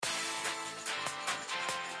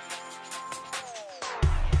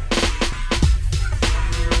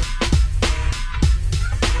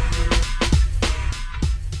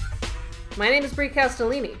My name is Brie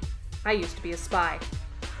Castellini. I used to be a spy.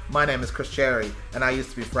 My name is Chris Cherry, and I used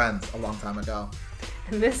to be friends a long time ago.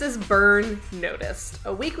 And this is Burn Noticed,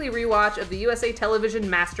 a weekly rewatch of the USA television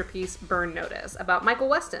masterpiece Burn Notice, about Michael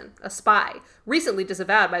Weston, a spy, recently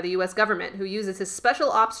disavowed by the US government, who uses his special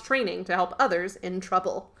ops training to help others in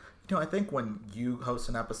trouble. You know, I think when you host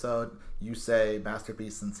an episode, you say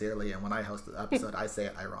masterpiece sincerely, and when I host an episode, I say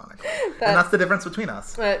it ironically. And that's the difference between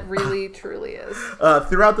us. It really, truly is.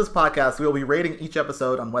 Throughout this podcast, we will be rating each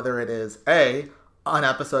episode on whether it is A, an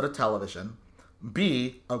episode of television,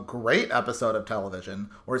 B, a great episode of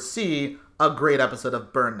television, or C, a great episode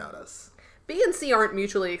of Burn Notice. B and C aren't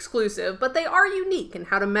mutually exclusive, but they are unique in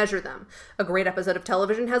how to measure them. A great episode of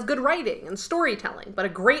television has good writing and storytelling, but a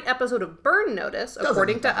great episode of Burn Notice,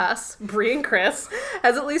 according to us, Brie and Chris,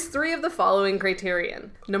 has at least 3 of the following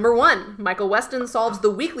criterion. Number 1, Michael Weston solves the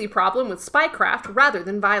weekly problem with spycraft rather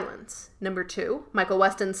than violence. Number 2, Michael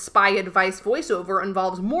Weston's spy advice voiceover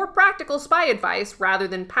involves more practical spy advice rather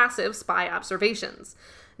than passive spy observations.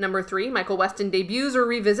 Number 3, Michael Weston debuts or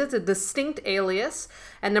revisits a distinct alias.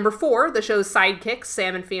 And number 4, the show's sidekicks,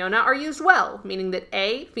 Sam and Fiona, are used well, meaning that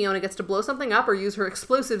A, Fiona gets to blow something up or use her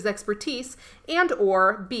explosives expertise, and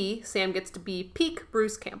or B, Sam gets to be peak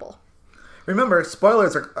Bruce Campbell. Remember,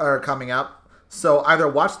 spoilers are coming up, so either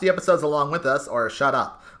watch the episodes along with us or shut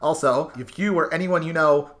up. Also, if you or anyone you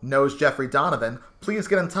know knows Jeffrey Donovan, please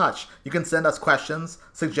get in touch. You can send us questions,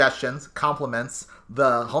 suggestions, compliments,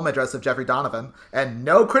 the home address of Jeffrey Donovan, and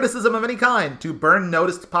no criticism of any kind to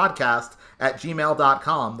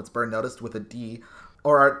burnnoticedpodcast@gmail.com. That's Burn Noticed with a D.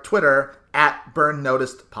 Or our Twitter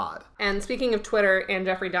 @BurnNoticedPod. And speaking of Twitter and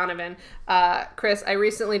Jeffrey Donovan, Chris, I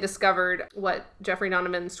recently discovered what Jeffrey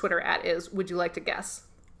Donovan's Twitter @ is. Would you like to guess?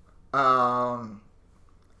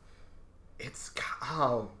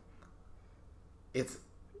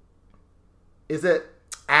 Is it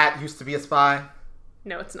 @used to be a spy?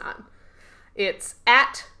 No, it's not. It's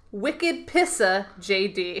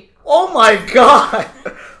 @WickedPissaJD. Oh my god!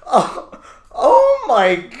 Oh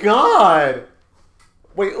my god!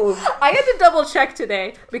 Wait. I had to double check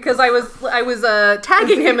today because I was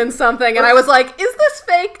tagging him in something, and I was like, "Is this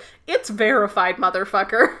fake? It's verified,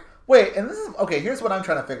 motherfucker." Wait, and this is okay. Here's what I'm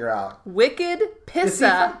trying to figure out. Wicked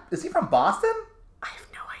Pissa. Is he from Boston? I have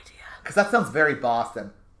no idea. Because that sounds very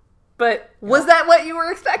Boston. But was that what you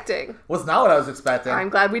were expecting? Was not what I was expecting. I'm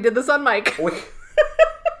glad we did this on mic.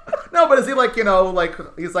 No, but is he like,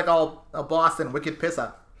 he's like all Boston, Wicked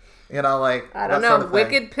Pissa? I don't know. Sort of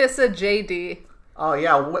Wicked Pissa JD. Oh,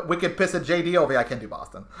 yeah, Wicked Pissa JD over here. I can't do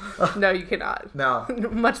Boston. No, you cannot. No.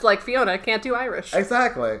 Much like Fiona, can't do Irish.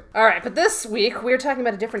 Exactly. All right, but this week, we're talking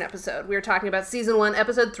about a different episode. We're talking about Season 1,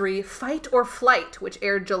 Episode 3, Fight or Flight, which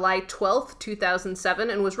aired July 12th,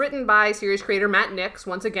 2007, and was written by series creator Matt Nix,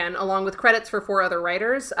 once again, along with credits for 4 other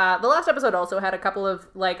writers. The last episode also had a couple of,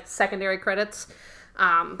 secondary credits,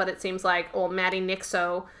 but it seems like old Matty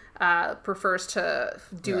Nixo prefers to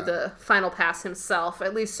do the final pass himself,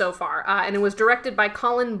 at least so far. And it was directed by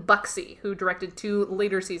Colin Buxey, who directed 2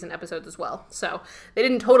 later season episodes as well. So they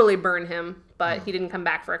didn't totally burn him, but he didn't come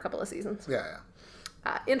back for a couple of seasons. Yeah.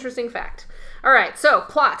 Interesting fact. All right, so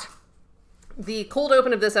plot. The cold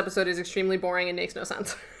open of this episode is extremely boring and makes no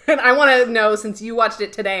sense. And I want to know, since you watched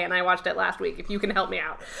it today and I watched it last week, if you can help me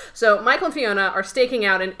out. So Michael and Fiona are staking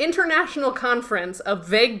out an international conference of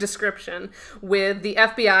vague description with the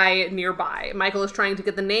FBI nearby. Michael is trying to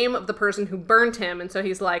get the name of the person who burned him, and so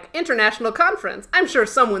he's like, international conference. I'm sure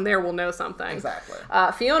someone there will know something. Exactly.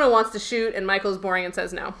 Fiona wants to shoot, and Michael's boring and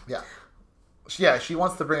says no. Yeah. Yeah, she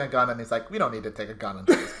wants to bring a gun, and he's like, we don't need to take a gun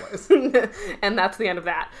into this place. And that's the end of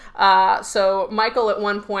that. So Michael, at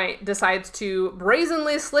one point, decides to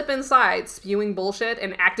brazenly slip inside, spewing bullshit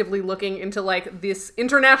and actively looking into, this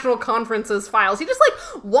international conference's files. He just,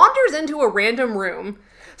 wanders into a random room,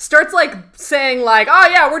 starts, saying, oh,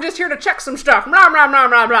 yeah, we're just here to check some stuff, blah, blah, blah,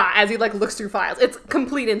 blah, blah, as he, looks through files. It's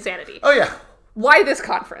complete insanity. Oh, yeah. Why this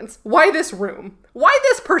conference? Why this room? Why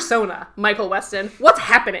this persona, Michael Weston? What's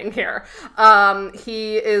happening here?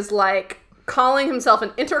 He is calling himself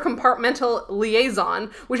an intercompartmental liaison,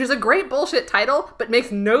 which is a great bullshit title, but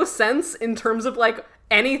makes no sense in terms of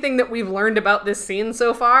anything that we've learned about this scene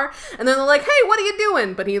so far. And then they're like, hey, what are you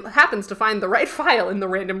doing? But he happens to find the right file in the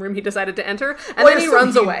random room he decided to enter, and then he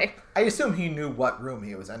runs away. I assume he knew what room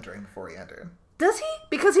he was entering before he entered. Does he?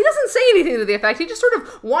 Because he doesn't say anything to the effect. He just sort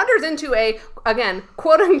of wanders into a, again,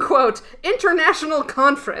 quote-unquote, international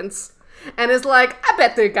conference and is like, I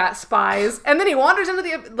bet they got spies. And then he wanders into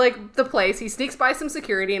the place. He sneaks by some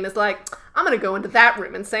security and is like, I'm going to go into that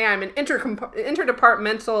room and say I'm an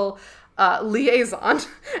interdepartmental liaison,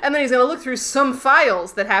 and then he's gonna look through some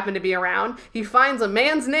files that happen to be around. He finds a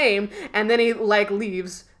man's name, and then he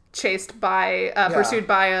leaves, chased by pursued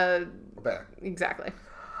by a bear. Exactly.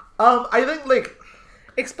 I think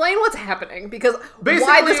explain what's happening, because basically,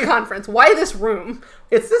 why this conference? Why this room?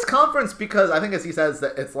 It's this conference because I think, as he says,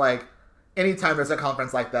 that it's anytime there's a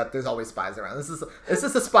conference like that, there's always spies around. This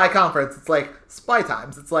is a spy conference. It's like spy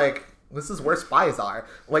times. It's like, this is where spies are.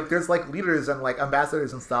 There's leaders and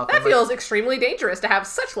ambassadors and stuff. That feels extremely dangerous to have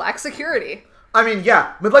such lax security. I mean,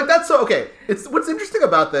 yeah, but that's so okay. It's what's interesting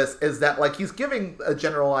about this is that he's giving a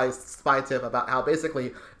generalized spy tip about how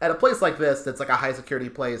basically at a place like this, that's a high security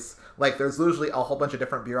place, there's usually a whole bunch of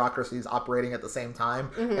different bureaucracies operating at the same time,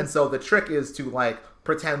 and so the trick is to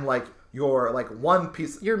pretend you're one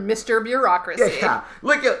piece. You're Mr. Bureaucracy. Yeah.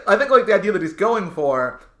 I think the idea that he's going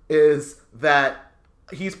for is that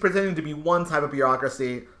he's pretending to be one type of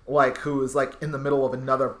bureaucracy, who is in the middle of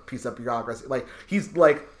another piece of bureaucracy. He's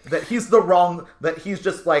that he's the wrong, that he's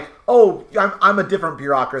just oh, I'm a different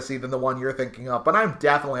bureaucracy than the one you're thinking of, but I'm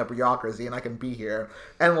definitely a bureaucracy and I can be here.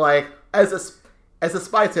 And as a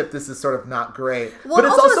spy tip, this is sort of not great. Well, but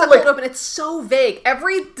it's also open. It's so vague.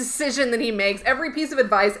 Every decision that he makes, every piece of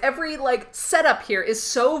advice, every setup here is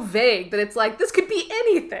so vague that it's this could be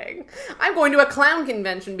anything. I'm going to a clown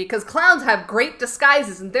convention because clowns have great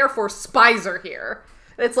disguises and therefore spies are here.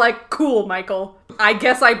 It's cool, Michael. I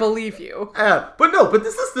guess I believe you. But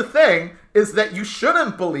this is the thing, is that you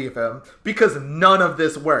shouldn't believe him because none of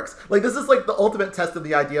this works. This is the ultimate test of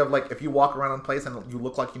the idea of if you walk around a place and you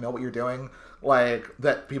look like you know what you're doing,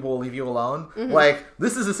 that people will leave you alone. Mm-hmm.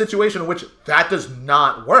 This is a situation in which that does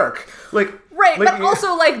not work. Right, but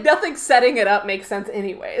also nothing setting it up makes sense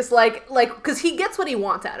anyways. Because he gets what he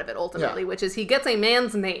wants out of it ultimately, which is he gets a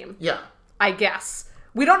man's name. Yeah. I guess.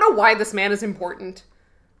 We don't know why this man is important.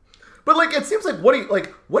 But it seems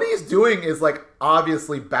what he's doing is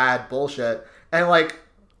obviously bad bullshit, and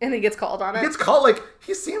and he gets called on it. He gets called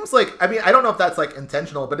he seems I mean, I don't know if that's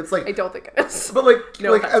intentional, but it's I don't think it is.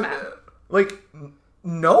 But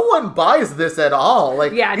no one buys this at all. The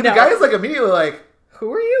guy is immediately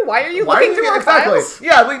who are you? Why are you looking through our files?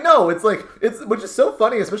 Yeah, no, it's which is so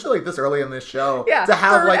funny, especially this early in this show. Yeah, to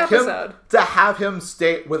have episode. him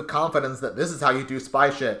state with confidence that this is how you do spy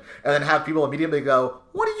shit, and then have people immediately go,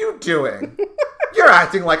 "What are you doing? You're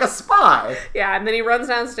acting like a spy." Yeah, and then he runs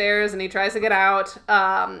downstairs and he tries to get out,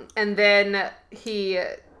 and then he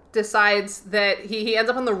decides that he ends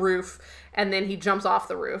up on the roof. And then he jumps off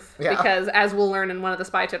the roof. Yeah. Because, as we'll learn in one of the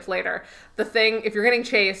spy tips later, the thing, if you're getting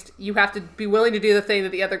chased, you have to be willing to do the thing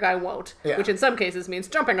that the other guy won't. Yeah. Which in some cases means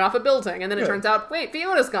jumping off a building. And then it turns out, wait,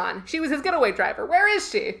 Fiona's gone. She was his getaway driver. Where is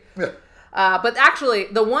she? Yeah. But actually,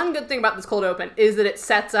 the one good thing about this cold open is that it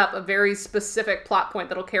sets up a very specific plot point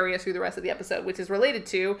that'll carry us through the rest of the episode, which is related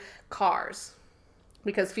to cars.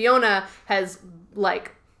 Because Fiona has,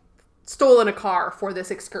 stolen a car for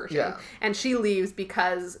this excursion. Yeah. And she leaves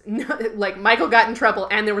because Michael got in trouble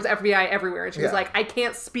and there was FBI everywhere. And she was I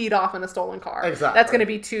can't speed off in a stolen car. Exactly. That's gonna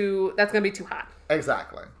be too hot.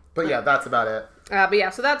 Exactly. But yeah, that's about it. But yeah,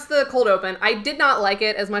 so that's the cold open. I did not like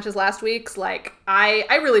it as much as last week's. I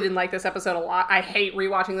really didn't like this episode a lot. I hate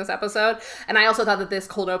rewatching this episode. And I also thought that this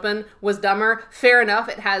cold open was dumber. Fair enough,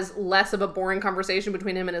 it has less of a boring conversation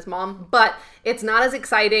between him and his mom. But it's not as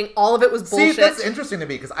exciting. All of it was bullshit. See, that's interesting to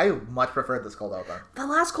me because I much preferred this cold open. The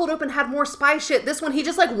last cold open had more spy shit. This one, he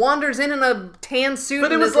just wanders in a tan suit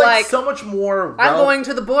but and it was is so much more... I'm going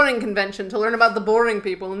to the boring convention to learn about the boring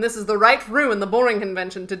people. And this is the right room in the boring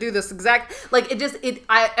convention to do this exact...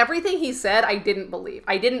 everything he said, I didn't believe.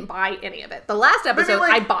 I didn't buy any of it. The last episode,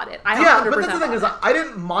 I bought it. I 100% but that's the thing is, I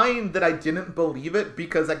didn't mind that I didn't believe it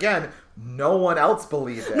because, again, no one else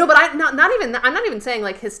believed it. No, but I'm not even saying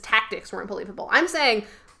his tactics weren't believable. I'm saying,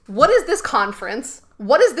 what is this conference?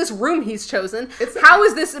 What is this room he's chosen? How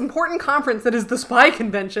is this important conference that is the spy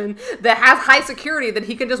convention that has high security that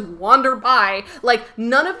he can just wander by?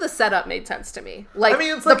 None of the setup made sense to me.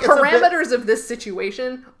 The parameters of this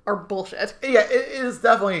situation are bullshit. Yeah, it is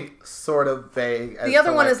definitely sort of vague. The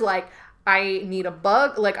other one is I need a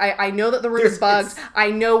bug. I know that the room is bugged.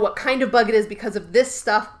 I know what kind of bug it is because of this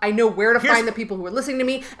stuff. I know where to find the people who are listening to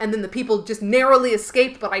me. And then the people just narrowly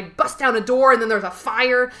escaped, but I bust down a door and then there's a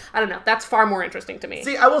fire. I don't know. That's far more interesting to me.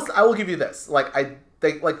 See, I will give you this. I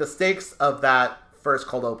think the stakes of that first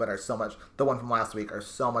cold open are so much, the one from last week, are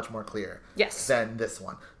so much more clear. Yes. Than this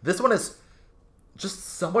one. This one is just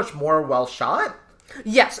so much more well shot.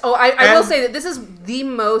 Yes. Oh, I will say that this is the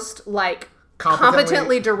most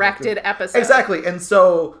competently directed episode. Exactly. And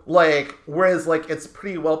so whereas it's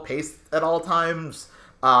pretty well paced at all times,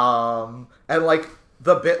 and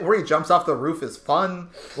the bit where he jumps off the roof is fun.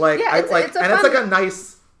 Like, Yeah, it's a it's fun- like a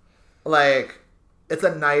nice, like, it's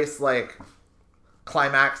a nice, like,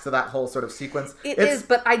 climax to that whole sort of sequence. It is,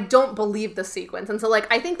 but I don't believe the sequence. And so,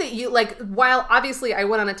 like, I think that you, like, while obviously I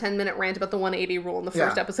went on a 10-minute rant about the 180 rule in the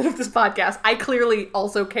first episode of this podcast, I clearly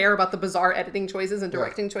also care about the bizarre editing choices and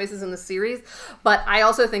directing choices in the series. But I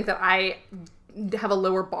also think that I have a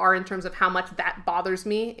lower bar in terms of how much that bothers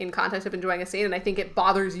me in context of enjoying a scene. And I think it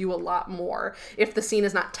bothers you a lot more if the scene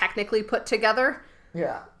is not technically put together.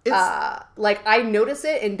 Yeah. Like, I notice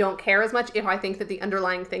it and don't care as much if I think that the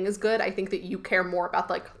underlying thing is good. I think that you care more about,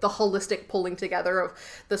 like, the holistic pulling together of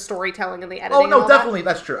the storytelling and the editing. Oh, no, and all definitely,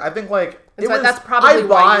 that's true. I think, like, it was, that's probably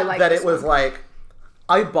why you like that this it was, one. like,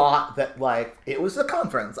 I bought that, like, it was a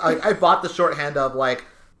conference. I bought the shorthand of, like,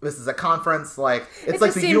 this is a conference, like, it's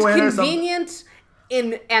like just the seemed UN or something. convenient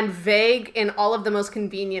and vague in all of the most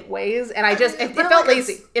convenient ways, and it but, felt like,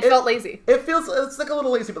 lazy. It felt lazy. It feels, it's like a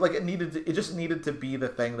little lazy, but like it just needed to be the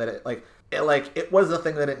thing that it was the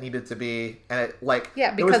thing that it needed to be, and it like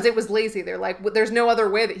because it was lazy. They're like, there's no other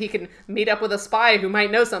way that he can meet up with a spy who might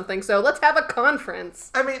know something, so let's have a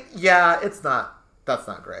conference. I mean, yeah, that's not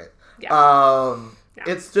great. Yeah.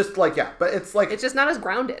 It's just like but it's like it's just not as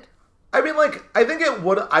grounded. I mean, like I think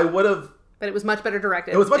I would have. But it was much better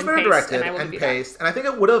directed. It was much better paced, directed and paced, and I think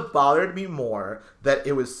it would have bothered me more that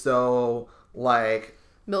it was so like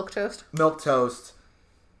milquetoast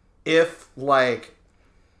if like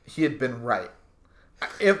he had been right.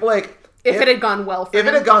 If it had gone well for him.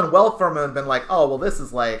 If it had gone well for him and been like, oh well, this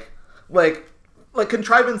is like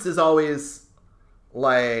contrivance is always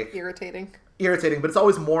like irritating, but it's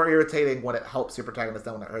always more irritating when it helps your protagonist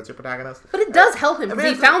than when it hurts your protagonist. But it does help him. I mean,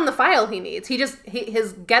 he found the file he needs.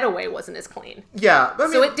 His getaway wasn't as clean. Yeah. I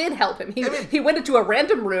mean, so it did help him. He went into a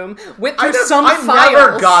random room, went through I files.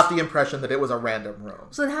 never got the impression that it was a random room.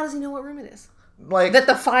 So then how does he know what room it is? Like that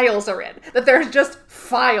the files are in. That there's just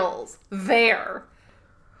files there.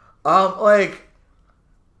 Like,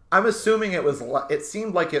 I'm assuming it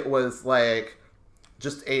seemed like it was like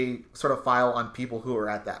just a sort of file on people who were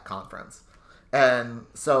at that conference. And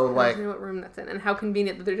so, like... I don't know what room that's in, and how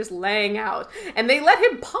convenient that they're just laying out. And they let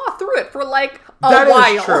him paw through it for, like, a while.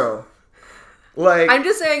 That is true. Like... I'm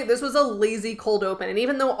just saying, this was a lazy cold open, and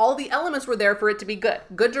even though all the elements were there for it to be good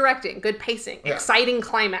directing, good pacing, exciting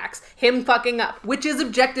climax, him fucking up, which is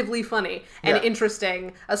objectively funny and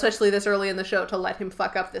interesting, especially this early in the show, to let him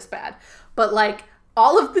fuck up this bad. But, like...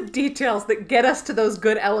 all of the details that get us to those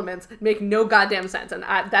good elements make no goddamn sense, and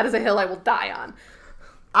that is a hill I will die on.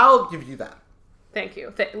 I'll give you that. Thank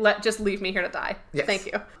you. Just leave me here to die. Yes. Thank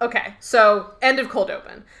you. Okay, so end of cold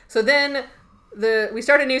open. So then we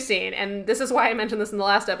start a new scene, and this is why I mentioned this in the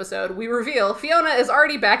last episode. We reveal Fiona is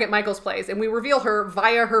already back at Michael's place, and we reveal her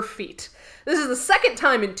via her feet. This is the second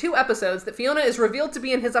time in 2 episodes that Fiona is revealed to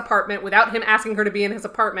be in his apartment without him asking her to be in his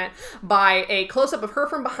apartment by a close-up of her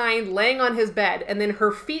from behind laying on his bed, and then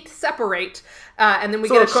her feet separate, and then we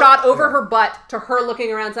get a shot over her butt to her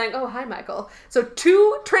looking around saying, oh, hi, Michael. So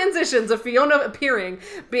 2 transitions of Fiona appearing,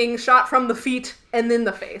 being shot from the feet and then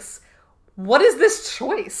the face. What is this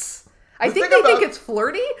choice? I think they think it's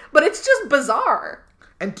flirty, but it's just bizarre.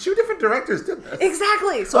 And 2 different directors did this.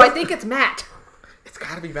 Exactly. So I think it's Matt. It's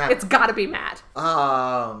gotta be Matt. It's gotta be Matt.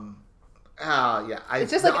 Yeah.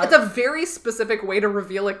 It's just it's a very specific way to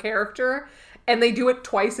reveal a character, and they do it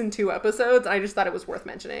twice in 2 episodes. I just thought it was worth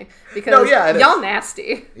mentioning because y'all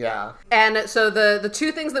nasty. Yeah. And so the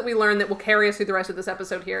 2 things that we learn that will carry us through the rest of this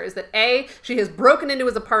episode here is that A, she has broken into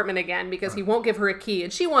his apartment again because he won't give her a key,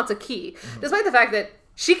 and she wants a key, despite the fact that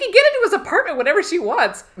she can get into his apartment whenever she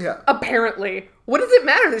wants. Yeah. Apparently. What does it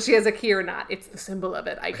matter that she has a key or not? It's the symbol of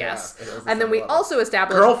it, I guess. Yeah, it is and then we also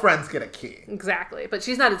establish... girlfriends get a key. Exactly. But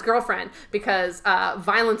she's not his girlfriend because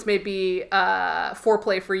violence may be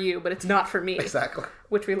foreplay for you, but it's not for me. Exactly.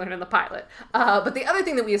 Which we learn in the pilot. But the other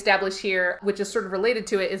thing that we establish here, which is sort of related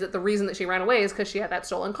to it, is that the reason that she ran away is because she had that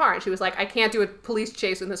stolen car. And she was like, I can't do a police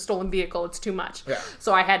chase in this stolen vehicle. It's too much. Yeah.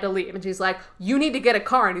 So I had to leave. And she's like, you need to get a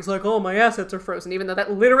car. And he's like, oh, my assets are frozen. Even though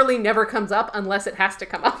that literally never comes up unless it has to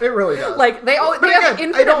come up. It really does. Like, they have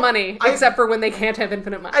infinite money, except for when they can't have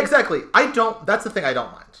infinite money. Exactly. That's the thing I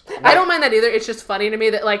don't mind. Like, I don't mind that either. It's just funny to me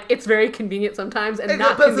that, like, it's very convenient sometimes and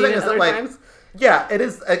not convenient other times. Yeah, it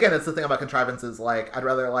is. Again, it's the thing about contrivances. Like, I'd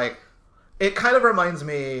rather, like... It kind of reminds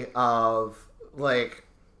me of, like,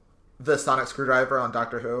 the sonic screwdriver on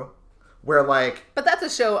Doctor Who, where, like... But that's a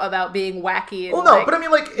show about being wacky and, well, no, but I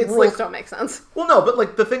mean, like, it's rules like... don't make sense. Well, no, but,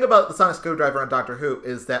 like, the thing about the sonic screwdriver on Doctor Who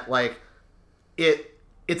is that, like,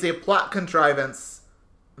 it's a plot contrivance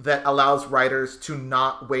that allows writers to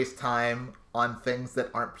not waste time on things that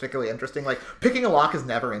aren't particularly interesting. Like, picking a lock is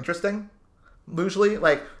never interesting. usually.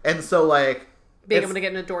 Like, and so like being able to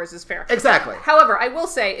get into doors is fair. Exactly. However, I will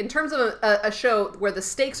say, in terms of a show where the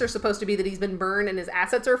stakes are supposed to be that he's been burned and his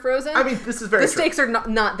assets are frozen, I mean, this is very the stakes are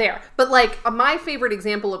not there. But like my favorite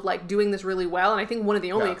example of like doing this really well, and I think one of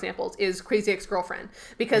the only examples is Crazy Ex-Girlfriend,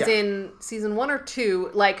 because in season 1 or 2,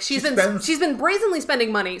 like she's been brazenly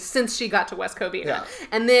spending money since she got to West Covina,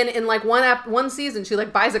 and then in like one season she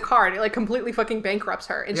like buys a car and it like completely fucking bankrupts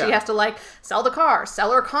her, and she has to like sell the car,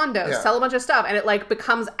 sell her condo, sell a bunch of stuff, and it like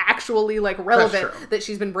becomes actually like relevant that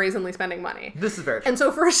she's been brazenly spending money. This is very true. And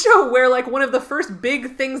so for a show where like one of the first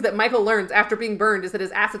big things that Michael learns after being burned is that his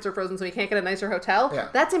assets are frozen so he can't get a nicer hotel,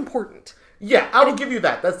 that's important. Yeah, I will give you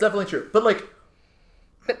that. That's definitely true. But like...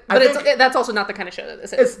 But that's also not the kind of show that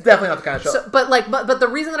this is. It's definitely not the kind of show. So, but the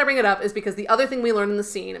reason that I bring it up is because the other thing we learn in the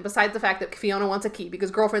scene, besides the fact that Fiona wants a key,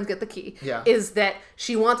 because girlfriends get the key, is that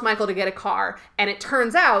she wants Michael to get a car, and it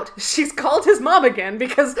turns out she's called his mom again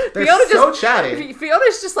because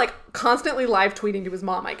Fiona's just like constantly live tweeting to his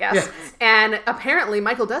mom, I guess. And apparently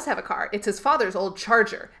Michael does have a car. It's his father's old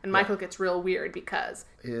Charger, and Michael gets real weird because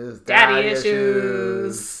his daddy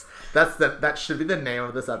issues. That should be the name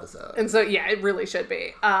of this episode. And so, yeah, it really should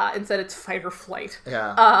be. Instead, it's fight or flight.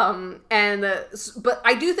 Yeah. But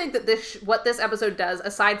I do think that what this episode does,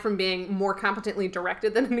 aside from being more competently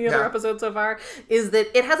directed than any other episode so far, is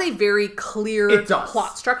that it has a very clear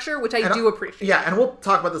plot structure, which I do appreciate. Yeah, and we'll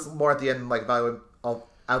talk about this more at the end, like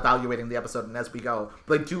evaluating the episode and as we go.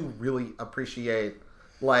 But I do really appreciate...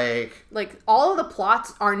 Like all of the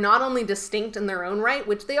plots are not only distinct in their own right,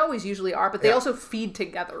 which they always usually are, but they also feed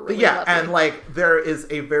together really lovely. And like there is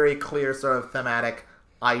a very clear sort of thematic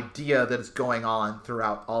idea that is going on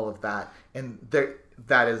throughout all of that, and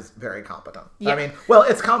that is very competent. I mean, well,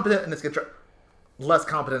 it's competent and it's less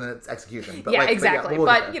competent in its execution. But exactly.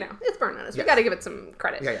 But, it's Burn Notice. We got to give it some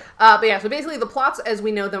credit. So basically the plots as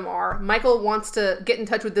we know them are, Michael wants to get in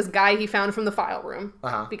touch with this guy he found from the file room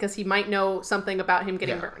because he might know something about him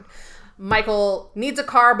getting burned. Michael needs a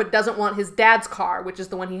car but doesn't want his dad's car, which is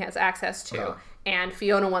the one he has access to. And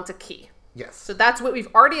Fiona wants a key. Yes. So that's what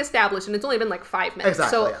we've already established, and it's only been like 5 minutes.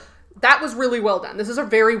 Exactly. So that was really well done. This is a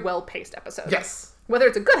very well-paced episode. Yes. Whether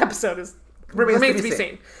it's a good episode remains to be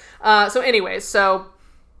seen. So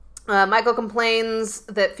Michael complains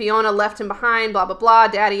that Fiona left him behind, blah, blah, blah,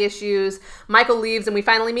 daddy issues. Michael leaves, and we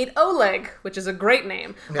finally meet Oleg, which is a great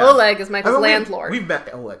name. Yeah. Oleg is Michael's landlord. We've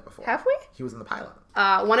met Oleg before. Have we? He was in the pilot.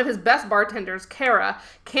 One of his best bartenders, Kara,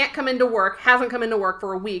 hasn't come into work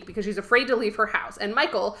for a week because she's afraid to leave her house. And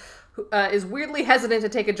Michael... is weirdly hesitant to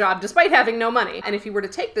take a job despite having no money. And if he were to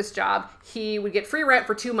take this job, he would get free rent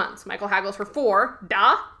for 2 months. Michael haggles for 4.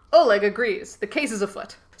 Oleg agrees. The case is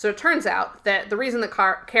afoot. So it turns out that the reason that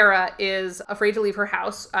Kara is afraid to leave her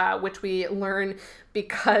house, which we learn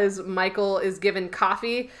because Michael is given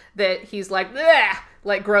coffee that he's like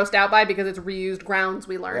grossed out by because it's reused grounds,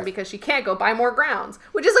 we learn, because she can't go buy more grounds,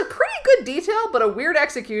 which is a pretty good detail, but a weird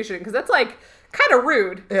execution because that's like kind of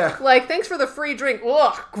rude. Yeah. Like, thanks for the free drink.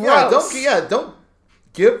 Ugh, gross. Don't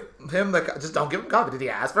give him don't give him coffee. Did he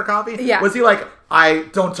ask for coffee? Yeah. Was he like,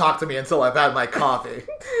 don't talk to me until I've had my coffee?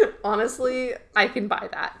 Honestly, I can buy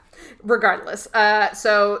that. Regardless.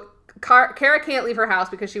 So Kara can't leave her house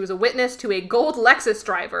because she was a witness to a gold Lexus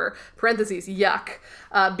driver, parentheses, yuck,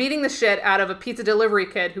 beating the shit out of a pizza delivery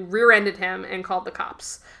kid who rear-ended him and called the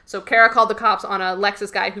cops. So Kara called the cops on a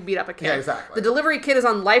Lexus guy who beat up a kid. Yeah, exactly. The delivery kid is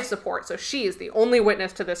on life support, so she is the only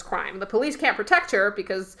witness to this crime. The police can't protect her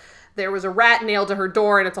because there was a rat nailed to her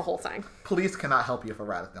door, and it's a whole thing. Police cannot help you if a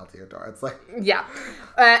rat is nailed to your door. It's like... Yeah.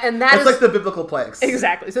 And that it's like the biblical plagues.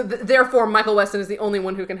 Exactly. So therefore, Michael Weston is the only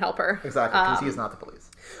one who can help her. Exactly, because he is not the police.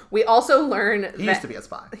 We also learn He used to be a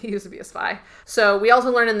spy. He used to be a spy. So we also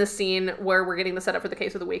learn in this scene where we're getting the setup for the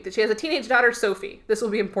case of the week that she has a teenage daughter, Sophie. This will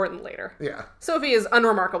be important later. Yeah. Sophie is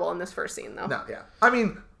unremarkable in this first scene, though. No, yeah. I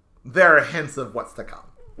mean, there are hints of what's to come.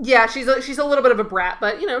 Yeah, she's a little bit of a brat,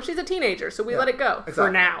 but, she's a teenager, so we let it go. Exactly.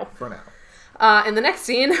 For now. In the next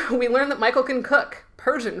scene, we learn that Michael can cook.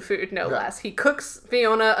 Persian food, no less. He cooks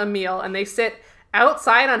Fiona a meal, and they sit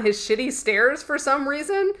outside on his shitty stairs for some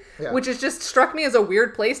reason, which has just struck me as a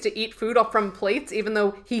weird place to eat food from plates, even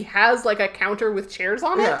though he has, like, a counter with chairs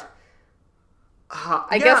on it.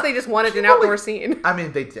 I guess they just wanted an outdoor scene. I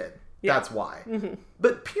mean, they did. Yeah. That's why. Mm-hmm.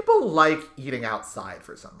 But people like eating outside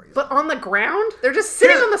for some reason. But on the ground? They're just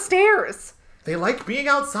sitting on the stairs. They like being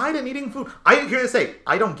outside and eating food. I'm here to say,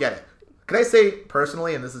 I don't get it. Can I say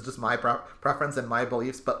personally, and this is just my preference and my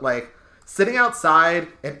beliefs, but like sitting outside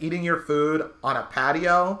and eating your food on a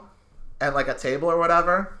patio and like a table or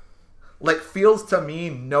whatever, like feels to me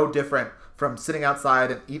no different from sitting outside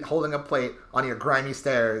and holding a plate on your grimy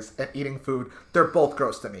stairs and eating food, they're both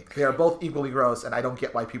gross to me. They are both equally gross, and I don't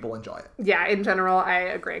get why people enjoy it. Yeah, in general, I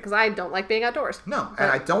agree, because I don't like being outdoors. No, and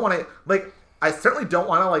I don't want to, like, I certainly don't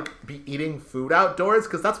want to, like, be eating food outdoors,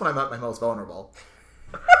 because that's when I'm at my most vulnerable.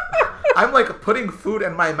 I'm, like, putting food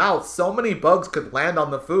in my mouth. So many bugs could land on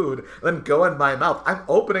the food, then go in my mouth. I'm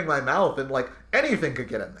opening my mouth, and, like, anything could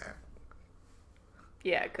get in there.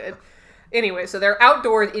 Yeah, it could. Anyway, so they're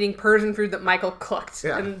outdoors eating Persian food that Michael cooked.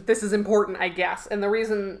 Yeah. And this is important, I guess. And the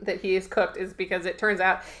reason that he is cooked is because it turns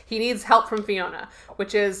out he needs help from Fiona,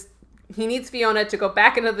 which is he needs Fiona to go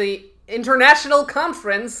back into the international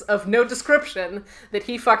conference of no description that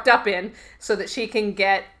he fucked up in so that she can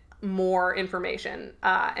get more information.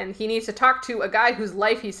 And he needs to talk to a guy whose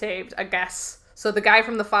life he saved, I guess. So the guy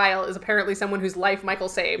from the file is apparently someone whose life Michael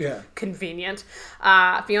saved. Yeah. Convenient.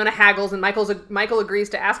 Fiona haggles, and Michael agrees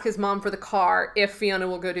to ask his mom for the car if Fiona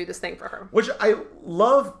will go do this thing for her. Which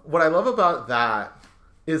what I love about that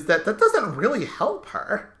is that doesn't really help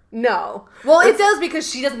her. No. Well, it does because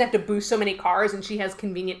she doesn't have to boost so many cars, and she has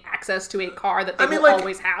convenient access to a car that they will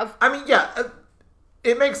always have. I mean, yeah,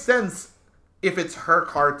 it makes sense if it's her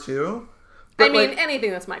car too. But Anything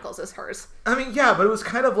that's Michael's is hers. I mean, yeah, but it was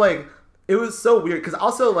kind of like, it was so weird, because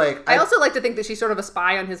also, like... I also like to think that she's sort of a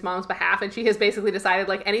spy on his mom's behalf, and she has basically decided,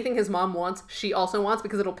 like, anything his mom wants, she also wants,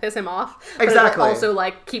 because it'll piss him off. But exactly. It'll also,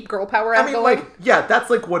 like, keep girl power going. like, yeah, that's,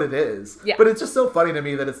 like, what it is. Yeah. But it's just so funny to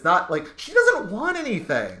me that it's not, like, she doesn't want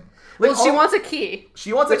anything. Like, Well, she wants a key.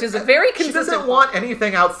 She wants, which is a very consistent. She doesn't want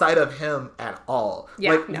anything outside of him at all.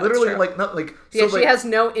 Yeah, like, no, literally, it's true. like, not like. Yeah, so, she has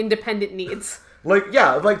no independent needs. Like,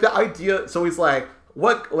 yeah, like the idea. So he's like,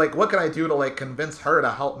 what can I do to, like, convince her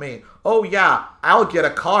to help me? Oh yeah, I'll get a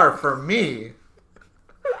car for me,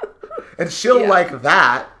 and she'll like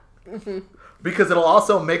that. Mm-hmm. Because it'll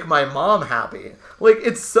also make my mom happy. Like,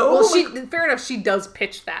 it's so... Well, fair enough, she does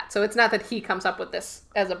pitch that. So it's not that he comes up with this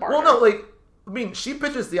as a bargain. Well, no, like, I mean, she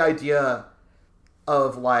pitches the idea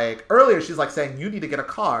of, like... Earlier, she's, like, saying, you need to get a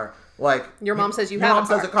car. Like... Your mom says you have a car. Your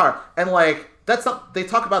mom says a car. And, like, that's not... They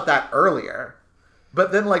talk about that earlier.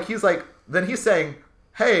 But then, like, he's, like... Then he's saying,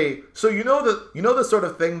 hey, so you know the sort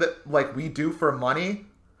of thing that, like, we do for money?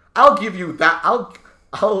 I'll give you that.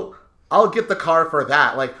 I'll get the car for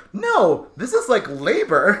that. Like, no, this is like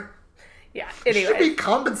labor. Yeah, anyway. You should be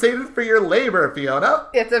compensated for your labor, Fiona.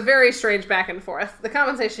 It's a very strange back and forth. The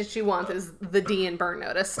compensation she wants is the D in burn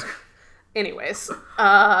notice. Anyways,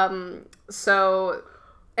 so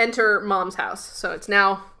enter Mom's house. So it's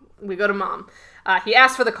now, we go to Mom. He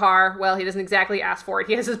asks for the car. Well, he doesn't exactly ask for it.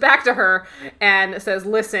 He has his back to her and says,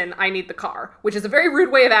 listen, I need the car. Which is a very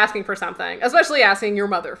rude way of asking for something. Especially asking your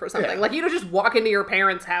mother for something. Yeah. Like, you don't just walk into your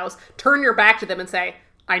parents' house, turn your back to them and say,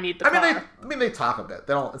 I need the car. I mean, they talk a bit.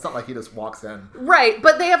 They don't. It's not like he just walks in. Right,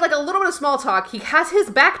 but they have like a little bit of small talk. He has his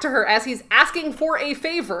back to her as he's asking for a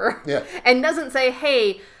favor. Yeah. And doesn't say,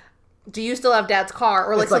 hey, do you still have Dad's car?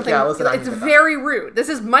 Or like it's something. Like, yeah, listen, it's very rude. This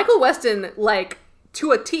is Michael Weston, like,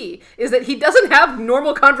 to a T, is that he doesn't have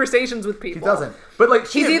normal conversations with people. He doesn't. But, like,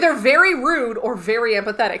 he's either very rude or very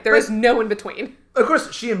empathetic. There is no in between. Of course,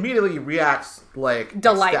 she immediately reacts, like...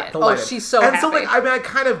 Delighted. Oh, she's so happy. And so, like, I mean, I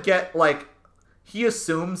kind of get, like, he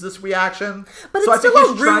assumes this reaction. But so it's still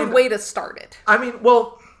a rude way to start it. I mean,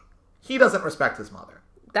 well, he doesn't respect his mother.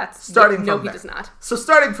 That's... Starting no, from he there. does not. So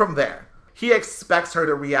starting from there, he expects her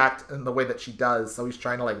to react in the way that she does, so he's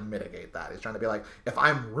trying to, like, mitigate that. He's trying to be like, if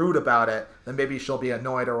I'm rude about it, then maybe she'll be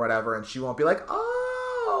annoyed or whatever, and she won't be like,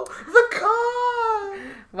 oh, the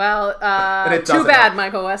car! Well, too bad,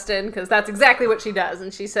 Michael Weston, because that's exactly what she does.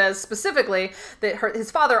 And she says specifically that his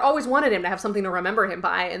father always wanted him to have something to remember him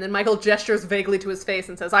by, and then Michael gestures vaguely to his face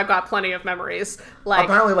and says, I've got plenty of memories. Like,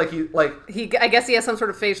 apparently, I guess he has some sort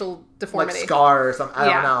of facial deformity. Like scar or something. I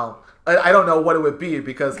don't know. I don't know what it would be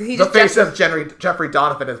because the face of Jeffrey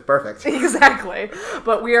Donovan is perfect. Exactly.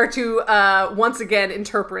 But we are to once again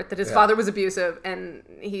interpret that his father was abusive and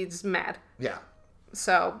he's mad. Yeah.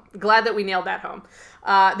 So glad that we nailed that home.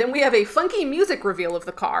 Then we have a funky music reveal of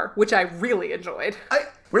the car, which I really enjoyed.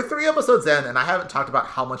 We're 3 episodes in, and I haven't talked about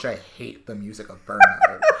how much I hate the music of Burn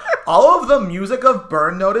Notice. All of the music of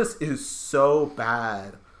Burn Notice is so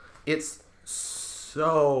bad. It's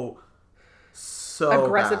so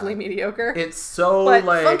aggressively bad. Mediocre. It's so but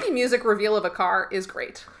like funky music reveal of a car is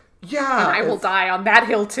great. Yeah, and I will die on that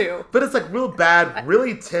hill too. But it's like real bad,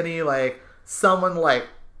 really tinny. Like someone like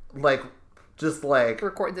just like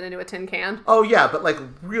records it into a tin can. Oh yeah, but like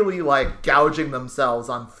really like gouging themselves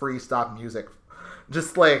on free stock music,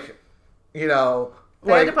 just like they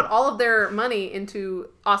had to put all of their money into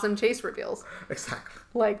awesome chase reveals. Exactly.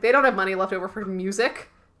 Like they don't have money left over for music.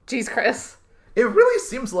 Jeez, Chris. it really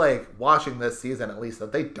seems like watching this season, at least,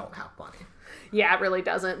 that they don't have money. Yeah, it really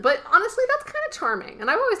doesn't. But honestly, that's kind of charming. And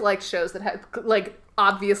I've always liked shows that have, like,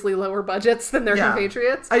 obviously lower budgets than their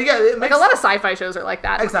compatriots. Yeah, it makes... Like, a lot of sci-fi shows are like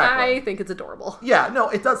that. Exactly. I think it's adorable. Yeah, no,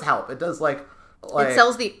 it does help. It does, like it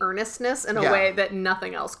sells the earnestness in a way that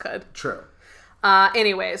nothing else could. True.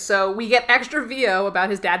 Anyway, so we get extra VO about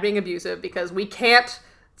his dad being abusive because we can't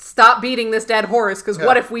stop beating this dead horse, because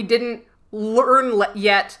what if we didn't learn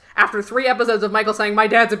yet, after 3 episodes of Michael saying, my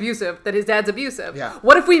dad's abusive, that his dad's abusive? Yeah.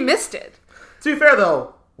 What if we missed it? To be fair,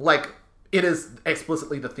 though, like, it is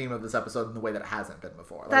explicitly the theme of this episode in the way that it hasn't been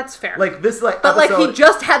before. Like, that's fair. Like, this, like, but, episode... like, he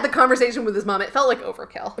just had the conversation with his mom. It felt like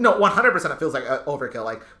overkill. No, 100% it feels like overkill.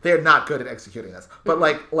 Like, they're not good at executing this. But,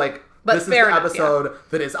 but this is the episode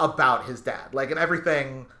that is about his dad. Like, and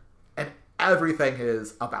everything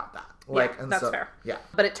is about that. Like, yeah, that's fair. Yeah.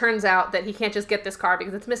 But it turns out that he can't just get this car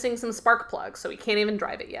because it's missing some spark plugs, so he can't even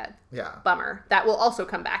drive it yet. Yeah. Bummer. That will also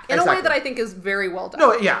come back in a way that I think is very well done.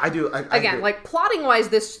 No, yeah, I do. I Again, agree. like, plotting-wise,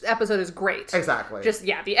 this episode is great. Exactly. Just,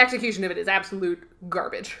 yeah, the execution of it is absolute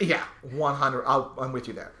garbage. Yeah, 100. I'm with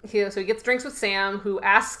you there. So he gets drinks with Sam, who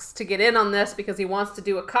asks to get in on this because he wants to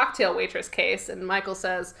do a cocktail waitress case, and Michael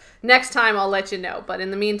says, next time I'll let you know, but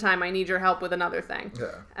in the meantime, I need your help with another thing.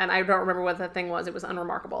 Yeah. And I don't remember what that thing was. It was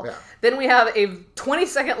unremarkable. Yeah. Then we have a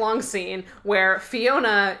 20-second long scene where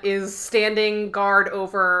Fiona is standing guard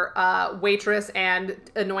over waitress and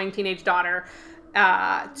annoying teenage daughter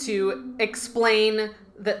to explain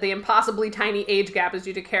that the impossibly tiny age gap is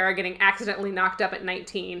due to Kara getting accidentally knocked up at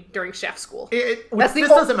 19 during chef school. This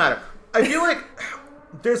doesn't matter. I feel like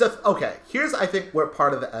there's here's I think where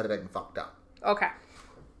part of the editing fucked up. Okay.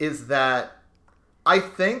 Is that I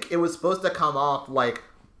think it was supposed to come off like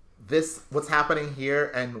this, what's happening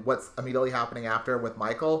here and what's immediately happening after with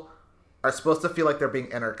Michael are supposed to feel like they're being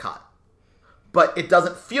intercut. But it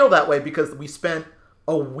doesn't feel that way because we spent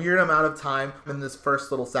a weird amount of time in this first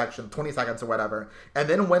little section, 20 seconds or whatever, and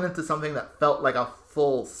then went into something that felt like a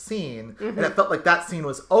full scene, and it felt like that scene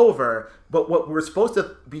was over, but what we were supposed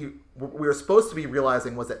to be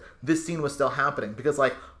realizing was that this scene was still happening, because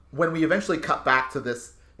like when we eventually cut back to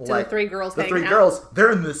this, the 3 girls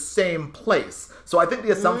they're in the same place. So I think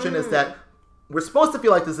the assumption is that we're supposed to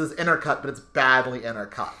feel like this is intercut, but it's badly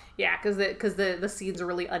intercut. Yeah, because the scenes are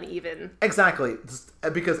really uneven. Exactly,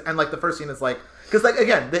 and like the first scene is like, because like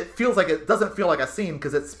again, it doesn't feel like a scene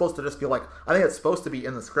because it's supposed to just feel like, I think it's supposed to be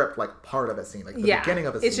in the script like part of a scene, like the beginning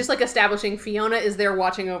of a scene. It's just like establishing Fiona is there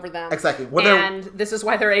watching over them. Exactly, and this is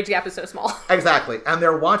why their age gap is so small. Exactly, and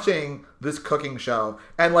they're watching this cooking show,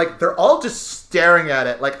 and like they're all just staring at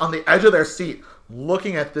it, like on the edge of their seat,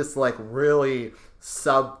 looking at this like really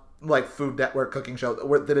Food Network cooking show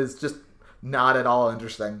that is just not at all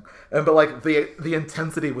interesting. But like the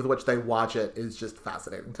intensity with which they watch it is just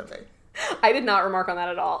fascinating to me. I did not remark on that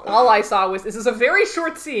at all. All I saw was this is a very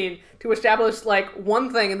short scene to establish like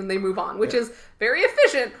one thing and then they move on, which is very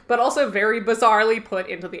efficient, but also very bizarrely put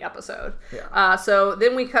into the episode. Yeah. So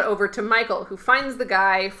then we cut over to Michael, who finds the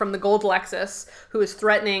guy from the gold Lexus who is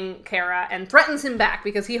threatening Kara and threatens him back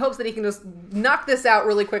because he hopes that he can just knock this out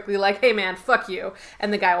really quickly, like, hey man, fuck you,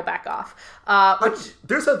 and the guy will back off.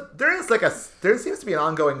 There seems to be an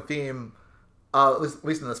ongoing theme, at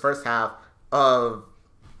least in this first half, of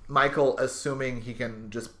Michael assuming he can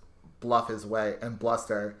just bluff his way and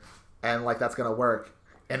bluster, and like that's gonna work,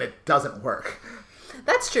 and it doesn't work.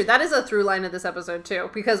 That's true. That is a through line of this episode too,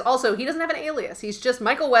 because also he doesn't have an alias. He's just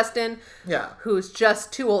Michael Weston, who's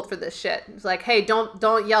just too old for this shit. He's like, hey,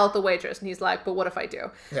 don't yell at the waitress, and he's like, but what if I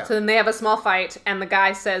do? Yeah. So then they have a small fight, and the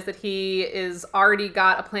guy says that he is already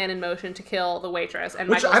got a plan in motion to kill the waitress, and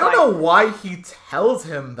Which I don't know why he tells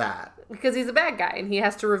him that. Because he's a bad guy, and he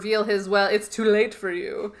has to reveal his, well, it's too late for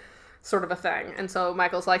you, sort of a thing. And so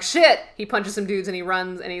Michael's like, shit! He punches some dudes, and he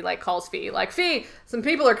runs, and he, like, calls Fee. Like, Fee, some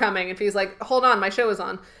people are coming. And Fee's like, hold on, my show is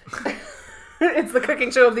on. It's the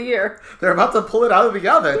cooking show of the year. They're about to pull it out of the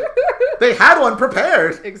oven. They had one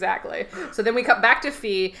prepared. Exactly. So then we cut back to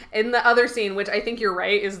Fee in the other scene, which I think you're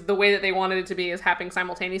right, is the way that they wanted it to be is happening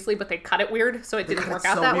simultaneously, but they cut it weird, so it didn't work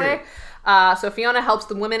out that way. So Fiona helps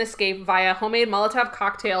the women escape via homemade Molotov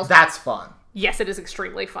cocktails. That's fun. Yes, it is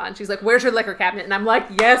extremely fun. She's like, where's your liquor cabinet? And I'm like,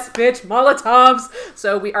 yes, bitch, Molotovs.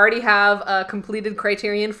 So we already have a completed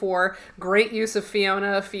Criterion 4. Great use of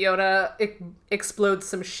Fiona. Fiona explodes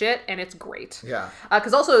some shit, and it's great. Yeah.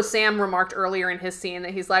 Because also Sam remarked earlier in his scene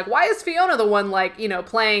that he's like, why is Fiona the one, like,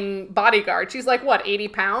 playing bodyguard? She's like, what, 80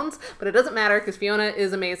 pounds? But it doesn't matter because Fiona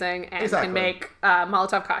is amazing and can make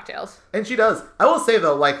Molotov cocktails. And she does. I will say,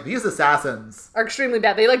 though, like, these assassins are extremely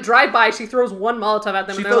bad. They, like, drive by. She throws one Molotov at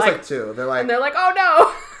them. She and throws, like, two. They're like... And they're like, oh,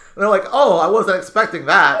 no. they're like, oh, I wasn't expecting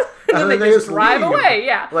that. And then they just drive away,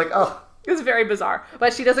 yeah. Like, oh. It's very bizarre.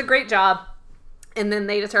 But she does a great job. And then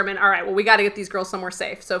they determine, all right, well, we got to get these girls somewhere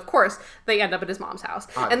safe. So, of course, they end up at his mom's house.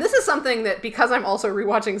 And this is something that, because I'm also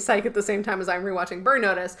rewatching Psych at the same time as I'm rewatching Burn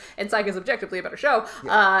Notice, and Psych is objectively a better show,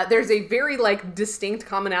 there's a very, like, distinct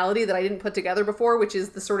commonality that I didn't put together before, which is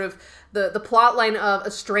the sort of, the plot line of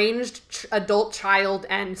estranged adult child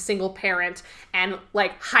and single parent and,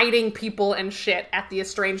 like, hiding people and shit at the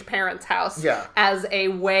estranged parent's house as a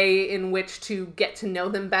way in which to get to know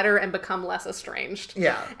them better and become less estranged.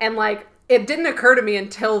 Yeah. And, like, it didn't occur to me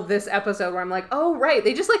until this episode where I'm like, oh, right.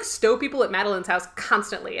 They just, like, stow people at Madeline's house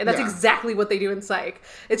constantly. And that's exactly what they do in Psych.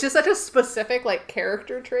 It's just such a specific, like,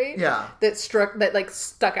 character trait that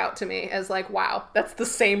stuck out to me as, like, wow, that's the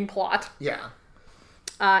same plot. Yeah.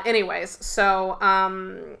 Anyways, so,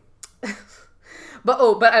 and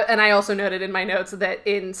I also noted in my notes that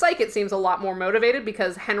in Psych it seems a lot more motivated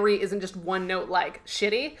because Henry isn't just one note, like,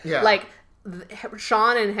 shitty. Yeah. Like,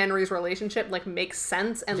 Sean and Henry's relationship, like, makes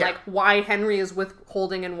sense, and like why Henry is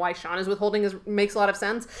withholding and why Sean is withholding makes a lot of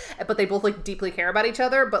sense, but they both, like, deeply care about each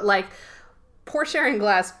other. But, like, poor Sharon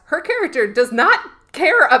Glass, her character does not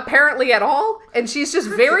care apparently at all, and she's just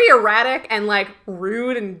very erratic and, like,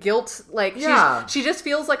 rude and guilt, like, she just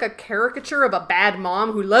feels like a caricature of a bad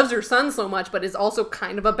mom who loves her son so much but is also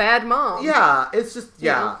kind of a bad mom. It's just you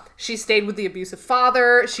know? She stayed with the abusive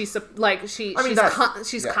father. She's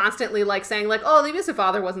constantly, like, saying, like, oh, the abusive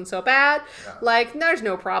father wasn't so bad, like, there's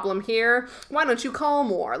no problem here, why don't you call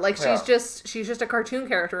more, like, she's just a cartoon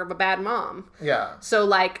character of a bad mom. So,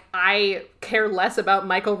 like, I care less about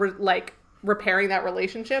Michael repairing that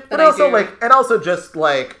relationship. But also,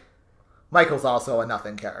 Michael's also a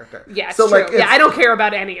nothing character. Yeah, it's true. I don't care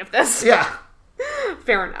about any of this. Yeah.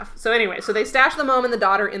 Fair enough. So anyway, so they stash the mom and the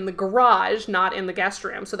daughter in the garage, not in the guest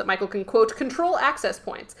room, so that Michael can, quote, control access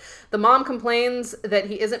points. The mom complains that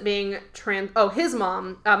he isn't being Michael's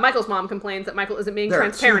mom complains that Michael isn't being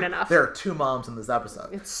transparent enough. There are two moms in this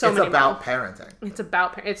episode. It's about parenting.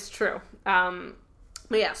 It's true.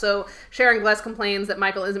 But yeah, so Sharon Glass complains that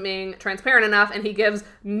Michael isn't being transparent enough, and he gives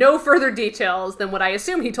no further details than what I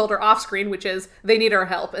assume he told her off screen, which is, they need our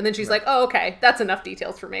help. And then she's like, oh, okay, that's enough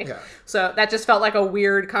details for me. Yeah. So that just felt like a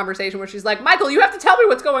weird conversation where she's like, Michael, you have to tell me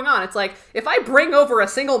what's going on. It's like, if I bring over a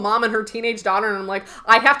single mom and her teenage daughter, and I'm like,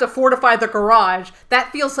 I have to fortify the garage,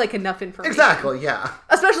 that feels like enough information. Exactly, yeah.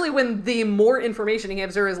 Especially when the more information he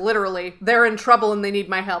gives her is literally, they're in trouble and they need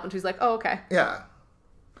my help. And she's like, oh, okay. Yeah.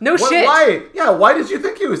 No shit. Why? Yeah, why did you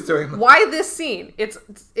think he was doing that? Why this scene? It's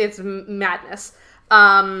madness.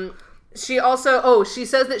 She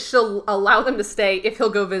says that she'll allow them to stay if he'll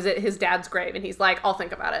go visit his dad's grave. And he's like, I'll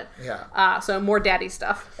think about it. Yeah. So more daddy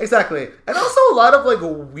stuff. Exactly. And also a lot of, like,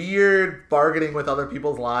 weird bargaining with other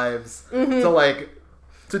people's lives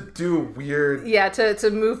to do weird... Yeah, to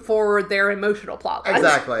move forward their emotional plot lines.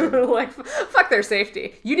 Exactly. Like, fuck their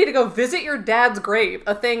safety. You need to go visit your dad's grave,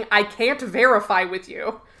 a thing I can't verify with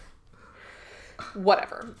you.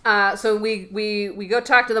 Whatever. So we go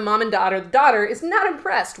talk to the mom and daughter. The daughter is not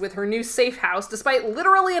impressed with her new safe house, despite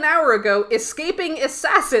literally an hour ago escaping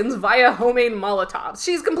assassins via homemade Molotovs.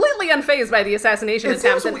 She's completely unfazed by the assassination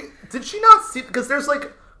attempt. Did she not see... Because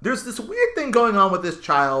there's this weird thing going on with this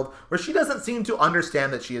child where she doesn't seem to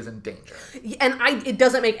understand that she is in danger. And it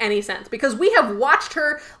doesn't make any sense because we have watched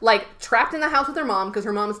her, like, trapped in the house with her mom because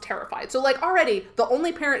her mom is terrified. So, like, already the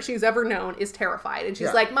only parent she's ever known is terrified. And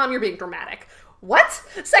she's like, Mom, you're being dramatic. What?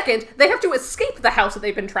 Second, they have to escape the house that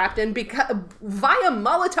they've been trapped in via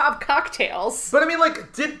Molotov cocktails. But I mean,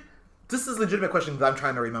 like, this is a legitimate question that I'm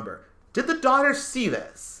trying to remember. Did the daughter see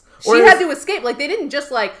this? She had to escape. Like, they didn't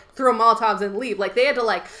just, like, throw Molotovs and leave. Like, they had to,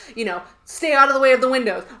 like, stay out of the way of the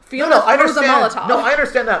windows. Fiona throws a Molotov. No, I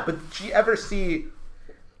understand that. But did she ever see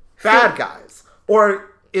bad guys?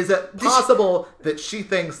 Or is it possible that she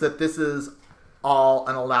thinks that this is all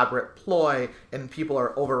an elaborate ploy and people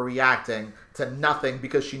are overreacting to nothing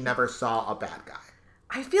because she never saw a bad guy?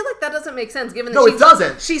 I feel like that doesn't make sense given that it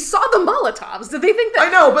doesn't. She saw the Molotovs. Did they think that?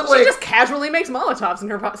 I know, but she just casually makes Molotovs in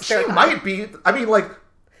her spare time? She might be. I mean, like,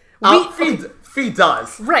 Fee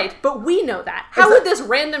does. Right, but we know that. How would this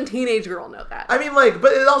random teenage girl know that? I mean, like,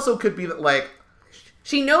 but it also could be that, like...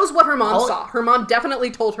 She knows what her mom saw. Her mom definitely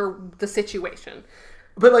told her the situation.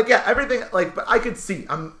 But, like, yeah, everything, like, but I could see.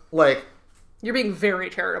 I'm, like... You're being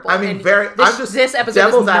very charitable. I mean, this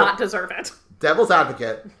episode does not deserve it. Devil's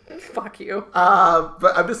advocate. Fuck you.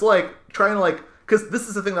 But I'm just, like, trying to, like... Because this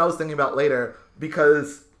is the thing that I was thinking about later.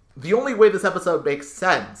 Because the only way this episode makes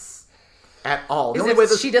sense... at all. The only way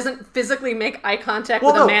she doesn't physically make eye contact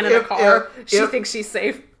with a man in a car. She thinks she's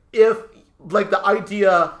safe. If, like, the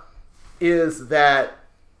idea is that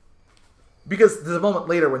Because there's a moment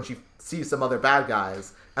later when she sees some other bad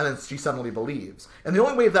guys, and then she suddenly believes. And the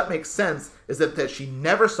only way that makes sense is that she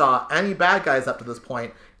never saw any bad guys up to this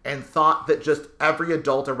point, and thought that just every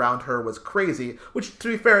adult around her was crazy, which, to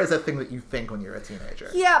be fair, is a thing that you think when you're a teenager.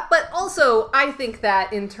 Yeah, but also, I think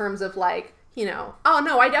that in terms of, like, you know, oh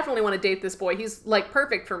no, I definitely want to date this boy, he's, like,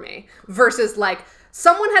 perfect for me, versus, like,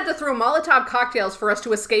 someone had to throw Molotov cocktails for us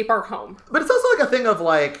to escape our home. But it's also, like, a thing of,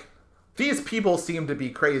 like, these people seem to be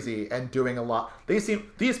crazy and doing a lot.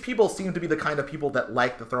 These people seem to be the kind of people that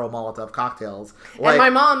like to throw Molotov cocktails. Like, and my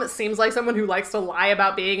mom seems like someone who likes to lie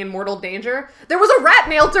about being in mortal danger. There was a rat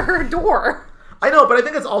nailed to her door. I know, but I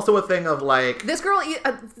think it's also a thing of, like... This girl,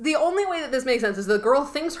 the only way that this makes sense is the girl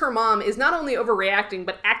thinks her mom is not only overreacting,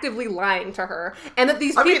 but actively lying to her. And that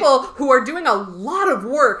these people who are doing a lot of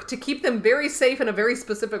work to keep them very safe in a very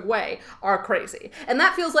specific way are crazy. And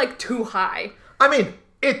that feels like too high. I mean,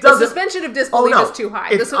 it doesn't... The suspension of disbelief is too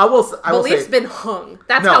high. Belief's been hung.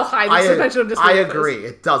 That's how high the suspension of disbelief is. I agree.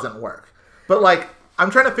 It doesn't work. But, like, I'm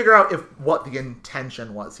trying to figure out what the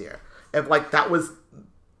intention was here. If, like, that was...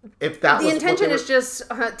 The intention is just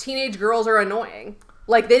teenage girls are annoying.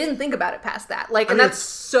 Like, they didn't think about it past that. Like, and that's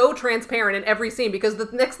so transparent in every scene, because the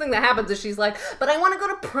next thing that happens is she's like, but I want to go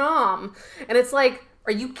to prom. And it's like,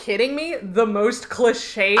 are you kidding me? The most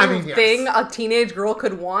cliche thing a teenage girl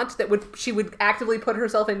could want that she would actively put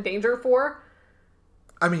herself in danger for?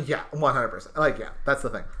 I mean, yeah, 100%. Like, yeah, that's the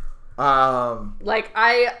thing. Like,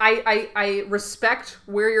 I respect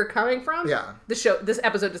where you're coming from. Yeah. This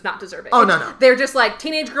episode does not deserve it. Oh, no. They're just like,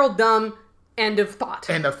 teenage girl, dumb, end of thought.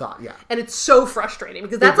 End of thought, yeah. And it's so frustrating,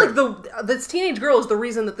 because that's like this teenage girl is the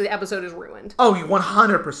reason that the episode is ruined. Oh,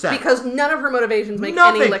 100%. Because none of her motivations make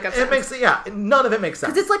any lick of sense. None of it makes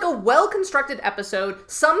sense. Because it's like a well-constructed episode.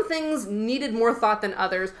 Some things needed more thought than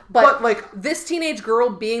others, but like, this teenage girl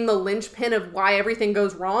being the linchpin of why everything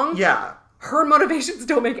goes wrong. Yeah. Her motivations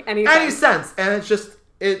don't make any sense. And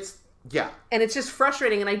yeah. And it's just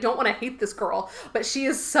frustrating, and I don't want to hate this girl, but she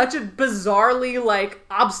is such a bizarrely, like,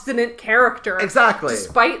 obstinate character. Exactly.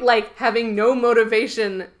 Despite, like, having no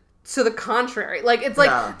motivation to the contrary. Like, it's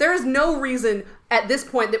like, there is no reason at this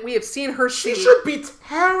point that we have seen her She should be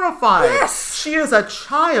terrified. Yes! She is a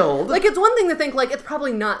child. Like, it's one thing to think, like, it's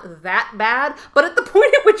probably not that bad, but at the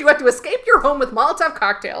point at which you have to escape your home with Molotov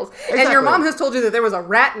cocktails, and your mom has told you that there was a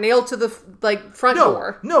rat nailed to the, like, front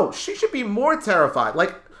door. No, she should be more terrified.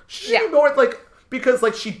 Like, she should be more, like, because,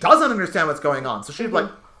 like, she doesn't understand what's going on. So she'd be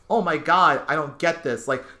like, oh my God, I don't get this.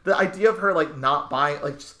 Like, the idea of her, like, not buying,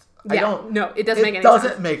 like, just... it doesn't make any sense. It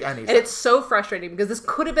doesn't make any sense. And it's so frustrating, because this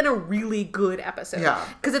could have been a really good episode. Yeah.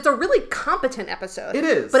 Because it's a really competent episode. It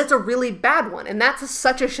is. But it's a really bad one, and that's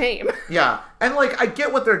such a shame. Yeah. And, like, I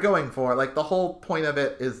get what they're going for. Like, the whole point of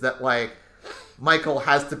it is that, like, Michael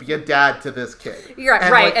has to be a dad to this kid. You're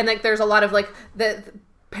right, right. Like, and, like, there's a lot of, like, the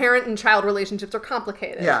parent and child relationships are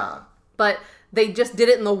complicated. Yeah. But they just did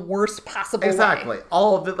it in the worst possible way. Exactly.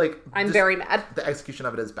 All of it, like... I'm very mad. The execution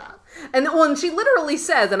of it is bad. And when she literally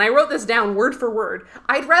says, and I wrote this down word for word,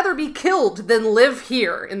 I'd rather be killed than live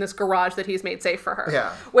here in this garage that he's made safe for her.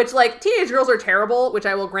 Yeah. Which, like, teenage girls are terrible, which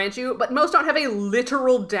I will grant you, but most don't have a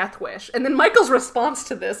literal death wish. And then Michael's response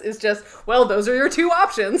to this is just, well, those are your two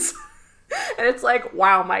options. And it's like,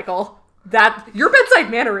 wow, Michael, your bedside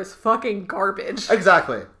manner is fucking garbage.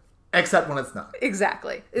 Exactly. Except when it's not.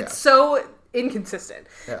 Exactly. It's so inconsistent.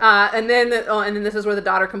 Yeah. And then this is where the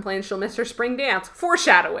daughter complains she'll miss her spring dance.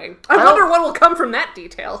 Foreshadowing. I wonder what will come from that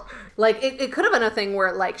detail. Like, it could have been a thing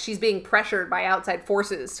where, like, she's being pressured by outside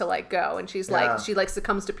forces to, like, go, and she's like, she, like,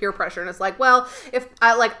 succumbs to peer pressure, and it's like, well, if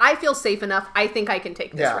I feel safe enough, I think I can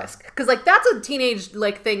take this risk. Because, like, that's a teenage,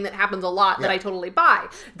 like, thing that happens a lot that I totally buy.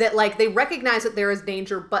 That, like, they recognize that there is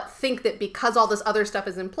danger, but think that because all this other stuff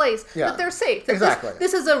is in place, that they're safe. That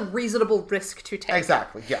this is a reasonable risk to take.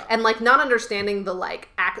 Exactly, yeah. And, like, not understanding the, like,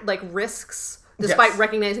 risks, despite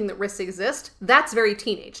recognizing that risks exist, that's very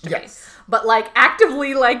teenage to me. But, like,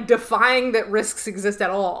 actively, like, defying that risks exist at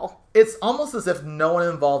all. It's almost as if no one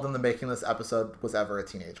involved in the making of this episode was ever a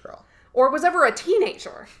teenage girl. Or was ever a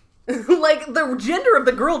teenager. Like, the gender of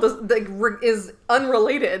the girl is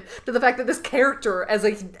unrelated to the fact that this character as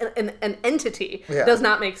an entity does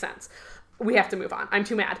not make sense. We have to move on. I'm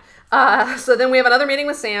too mad. So then we have another meeting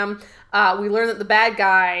with Sam. We learn that the bad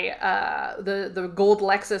guy, the gold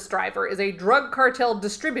Lexus driver, is a drug cartel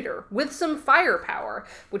distributor with some firepower,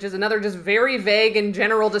 which is another just very vague and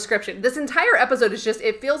general description. This entire episode is just,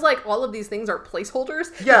 it feels like all of these things are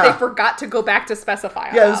placeholders that they forgot to go back to specify.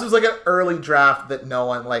 Yeah, this was like an early draft that no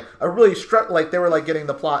one, like, they were like getting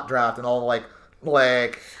the plot draft and all, like,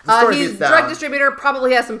 Like, the story he's beats down. drug distributor,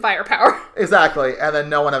 probably has some firepower. Exactly, and then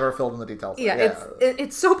no one ever filled in the details.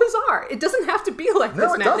 It's so bizarre. It doesn't have to be like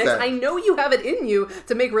this, it Matt Nix. doesn't. I know you have it in you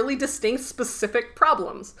to make really distinct, specific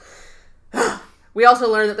problems. We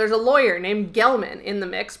also learn that there's a lawyer named Gelman in the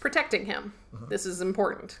mix protecting him. This is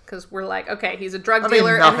important, because we're like, okay, he's a drug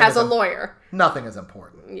dealer and has a lawyer. Nothing is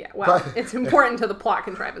important. Yeah, well, it's important to the plot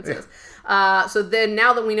contrivances. So then,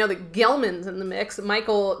 now that we know that Gelman's in the mix,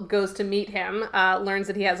 Michael goes to meet him, learns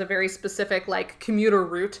that he has a very specific, like, commuter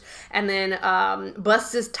route, and then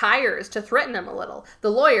busts his tires to threaten him a little.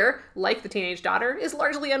 The lawyer, like the teenage daughter, is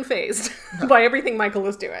largely unfazed by everything Michael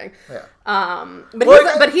is doing. Yeah.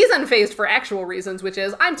 But he's unfazed for actual reasons, which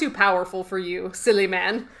is, I'm too powerful for you, silly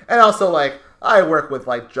man. And also, like, I work with,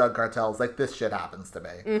 like, drug cartels. Like, this shit happens to me.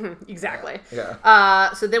 Mm-hmm, exactly.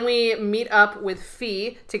 Yeah. So then we meet up with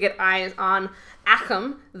Fee to get eyes on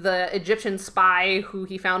Achim, the Egyptian spy who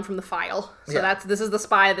he found from the file. So this is the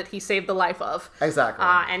spy that he saved the life of. Exactly.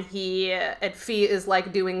 And Fee is,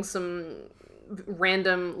 like, doing some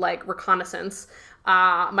random, like, reconnaissance.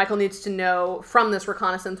 Michael needs to know from this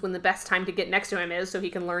reconnaissance when the best time to get next to him is so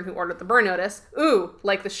he can learn who ordered the burn notice. Ooh,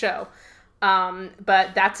 like the show.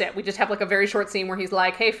 But that's it. We just have like a very short scene where he's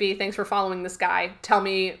like, hey, Fee, thanks for following this guy. Tell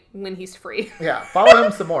me when he's free. Yeah, follow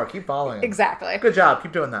him some more. Keep following him. Exactly. Good job.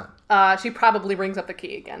 Keep doing that. She probably rings up the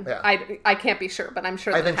key again. Yeah. I can't be sure, but I'm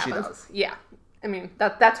sure that I think happens. she does. Yeah. I mean,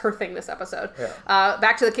 that's her thing this episode. Yeah.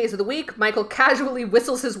 Back to the case of the week. Michael casually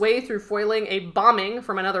whistles his way through foiling a bombing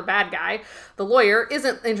from another bad guy. The lawyer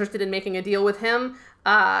isn't interested in making a deal with him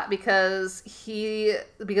because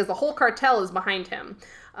the whole cartel is behind him.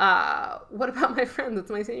 What about my friend? That's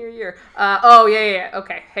my senior year. Yeah.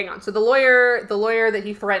 Okay, hang on. So the lawyer that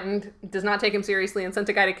he threatened does not take him seriously and sent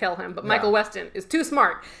a guy to kill him. But Michael Weston is too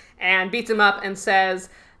smart and beats him up and says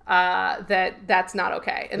that's not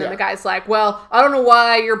okay. And then the guy's like, well, I don't know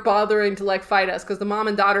why you're bothering to like fight us because the mom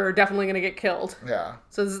and daughter are definitely going to get killed. Yeah.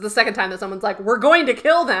 So this is the second time that someone's like, we're going to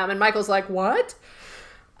kill them. And Michael's like, what?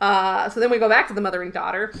 So then we go back to the mother and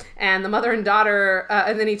daughter, and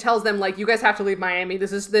and then he tells them, like, you guys have to leave Miami.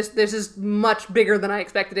 This is much bigger than I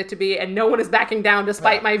expected it to be, and no one is backing down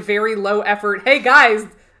despite my very low effort. Hey guys,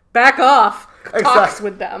 back off. Talks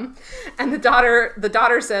with them. And the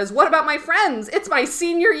daughter says, what about my friends? It's my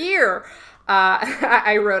senior year.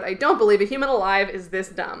 I wrote, I don't believe a human alive is this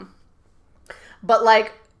dumb. But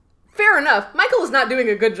like, fair enough. Michael is not doing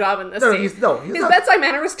a good job in this scene. His bedside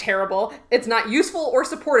manner is terrible. It's not useful or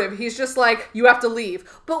supportive. He's just like, you have to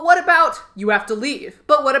leave. But what about, you have to leave?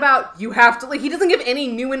 But what about, you have to leave? He doesn't give any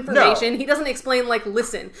new information. No. He doesn't explain, like,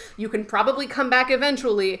 listen, you can probably come back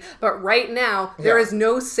eventually, but right now, there is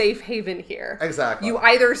no safe haven here. Exactly. You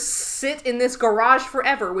either sit in this garage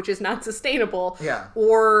forever, which is not sustainable,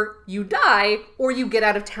 or you die, or you get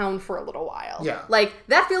out of town for a little while. Yeah. Like,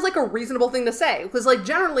 that feels like a reasonable thing to say. Because, like,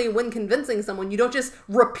 generally, when convincing someone, you don't just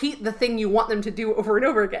repeat the thing you want them to do over and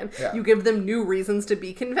over again. Yeah. You give them new reasons to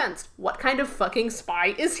be convinced. What kind of fucking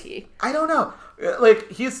spy is he? I don't know.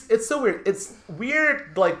 Like, it's so weird. It's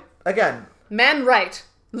weird, like, again. Man right.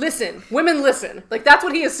 Listen. Women listen. Like, that's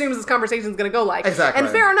what he assumes this conversation's gonna go like. Exactly. And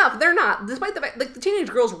fair enough, they're not. Despite the fact, like, the teenage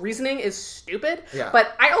girl's reasoning is stupid. Yeah.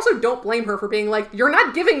 But I also don't blame her for being like, you're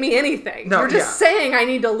not giving me anything. No, you're just saying I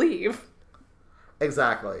need to leave.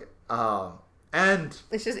 Exactly. And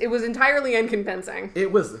it was entirely unconvincing. It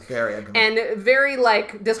was very unconvincing. And very,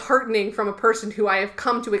 like, disheartening from a person who I have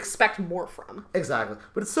come to expect more from. Exactly.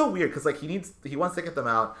 But it's so weird, because, like, he wants to get them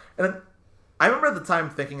out. And I remember at the time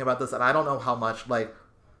thinking about this, and I don't know how much, like,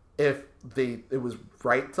 if it was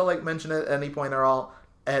right to, like, mention it at any point at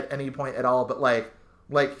all, but,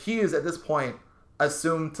 like, he is, at this point,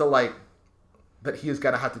 assumed to, like, that he is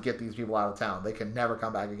gonna have to get these people out of town. They can never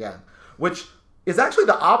come back again. Which is actually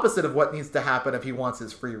the opposite of what needs to happen if he wants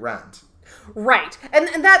his free rent. Right.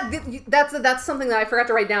 And that's something that I forgot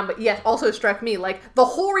to write down, but yet also struck me. Like, the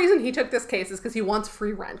whole reason he took this case is because he wants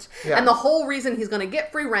free rent. Yeah. And the whole reason he's going to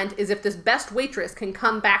get free rent is if this best waitress can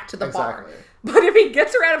come back to the bar. But if he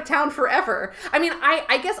gets her out of town forever, I mean,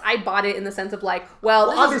 I guess I bought it in the sense of like,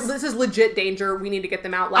 this is legit danger. We need to get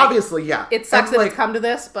them out. Like, obviously, yeah. It sucks that it's come to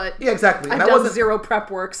this, but yeah, exactly. I've done zero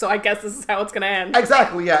prep work, so I guess this is how it's going to end.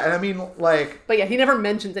 Exactly, yeah. And I mean, like... But yeah, he never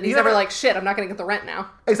mentions it. He's never like, shit, I'm not going to get the rent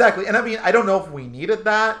now. Exactly. And I mean, I don't know if we needed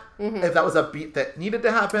that, if that was a beat that needed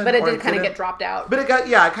to happen. But it did kind of get dropped out. But it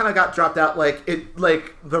kind of got dropped out. Like,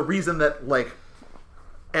 the reason that, like...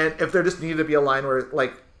 And if there just needed to be a line where,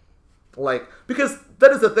 like, because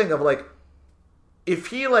that is the thing of, like, if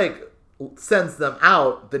he, like, sends them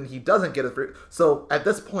out, then he doesn't get it free. So at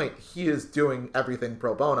this point, he is doing everything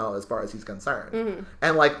pro bono as far as he's concerned.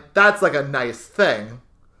 And, like, that's, like, a nice thing.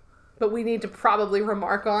 But we need to probably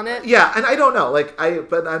remark on it. Yeah, and I don't know,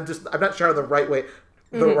 but I'm not sure the right way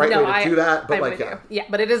to do that. But yeah,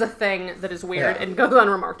 but it is a thing that is weird Yeah. and goes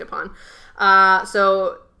unremarked upon.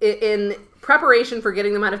 So in preparation for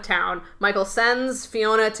getting them out of town, Michael sends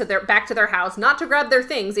Fiona back to their house, not to grab their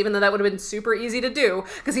things, even though that would have been super easy to do,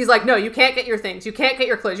 because he's like, no, you can't get your things, you can't get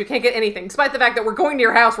your clothes, you can't get anything, despite the fact that we're going to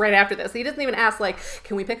your house right after this. He doesn't even ask, like,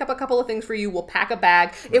 can we pick up a couple of things for you? We'll pack a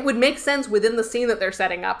bag. It would make sense within the scene that they're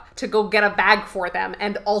setting up to go get a bag for them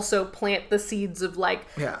and also plant the seeds of, like,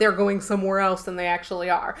 they're going somewhere else than they actually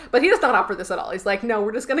are. But he does not offer this at all. He's like, no,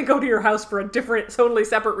 we're just going to go to your house for a different, totally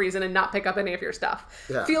separate reason and not pick up any of your stuff.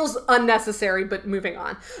 Yeah. Feels unnecessary, but moving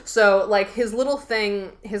on. So, like, his little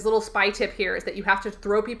spy tip here is that you have to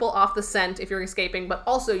throw people off the scent if you're escaping, but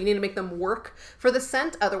also you need to make them work for the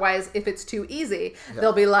scent. Otherwise, if it's too easy,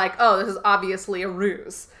 they'll be like, oh, this is obviously a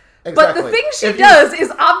ruse. Exactly. But the thing she does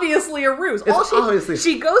is obviously a ruse.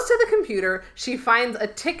 She goes to the computer, she finds a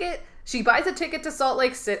ticket. She buys a ticket to Salt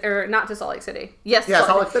Lake City, or not to Salt Lake City. Yes, yeah,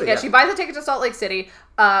 Salt Lake City. Yeah, she buys a ticket to Salt Lake City,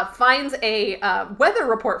 finds a weather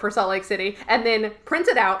report for Salt Lake City, and then prints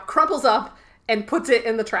it out, crumples up, and puts it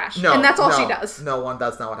in the trash. And that's all she does. No,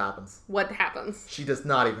 that's not what happens. What happens? She does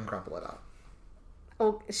not even crumple it up.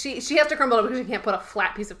 Oh, she has to crumble it because she can't put a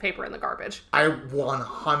flat piece of paper in the garbage.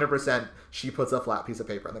 100% she puts a flat piece of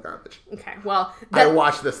paper in the garbage. Okay, well... I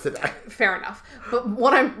watched this today. Fair enough. But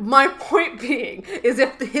my point being is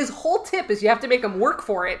if his whole tip is you have to make him work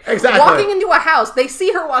for it. Exactly. Walking into a house, they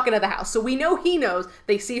see her walk into the house. So we know he knows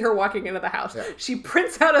they see her walking into the house. Yeah. She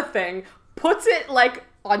prints out a thing, puts it, like,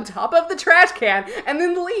 on top of the trash can, and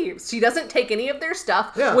then leaves. She doesn't take any of their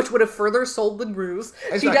stuff, which would have further sold the ruse.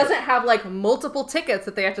 Exactly. She doesn't have, like, multiple tickets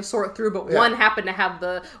that they have to sort through, but one happened to have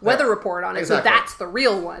the weather report on it, so that's the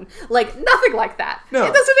real one. Like, nothing like that. No.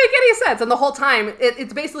 It doesn't make any sense. And the whole time,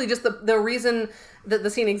 it's basically just the reason that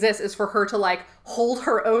the scene exists is for her to, like, hold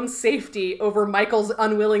her own safety over Michael's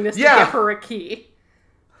unwillingness to give her a key.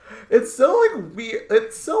 It's so, like, weird.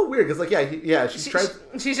 It's so weird, because, like,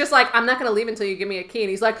 she's just like, I'm not going to leave until you give me a key. And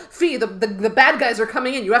he's like, Fee, the bad guys are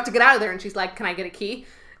coming in. You have to get out of there. And she's like, can I get a key?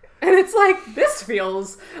 And it's like, this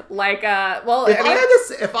feels like, well...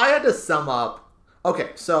 If I had to sum up...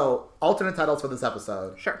 Okay, so, alternate titles for this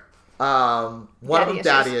episode. Sure. One of them,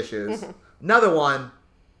 Daddy Issues. Mm-hmm. Another one,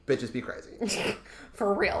 Bitches Be Crazy.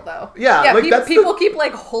 For real, though. Yeah, like people keep,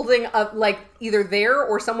 like, holding up, like, either their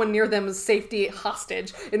or someone near them's safety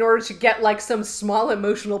hostage in order to get, like, some small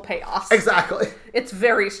emotional payoff. Exactly. It's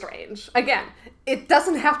very strange. Again, it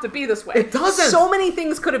doesn't have to be this way. It doesn't. So many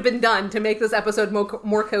things could have been done to make this episode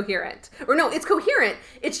more coherent. Or no, it's coherent.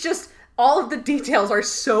 It's just all of the details are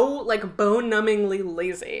so, like, bone-numbingly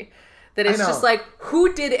lazy that it's just like,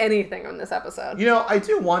 who did anything on this episode? You know, I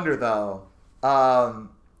do wonder, though,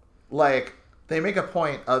 like... They make a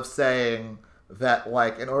point of saying that,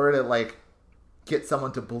 like, in order to, like, get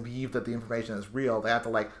someone to believe that the information is real, they have to,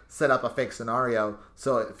 like, set up a fake scenario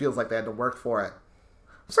so it feels like they had to work for it.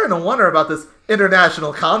 I'm starting to wonder about this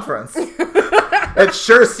international conference. It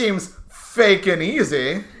sure seems fake and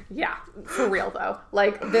easy. Yeah, for real, though.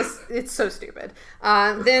 Like, it's so stupid.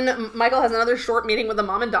 Then Michael has another short meeting with the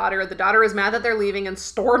mom and daughter. The daughter is mad that they're leaving and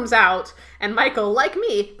storms out. And Michael, like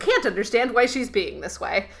me, can't understand why she's being this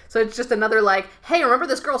way. So it's just another, like, hey, remember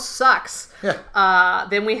this girl sucks. Yeah.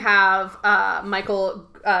 Then we have Michael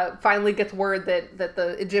finally gets word that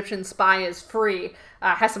the Egyptian spy is free.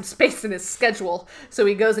 Has some space in his schedule. So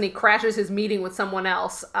he goes and he crashes his meeting with someone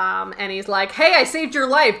else. And he's like, hey, I saved your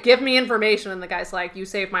life. Give me information. And the guy's like, you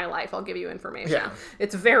saved my life. I'll give you information. Yeah.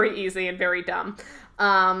 It's very easy and very dumb.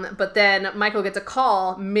 But then Michael gets a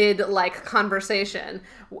call mid-like conversation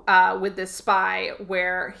with this spy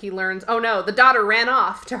where he learns, oh no, the daughter ran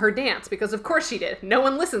off to her dance because of course she did. No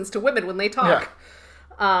one listens to women when they talk.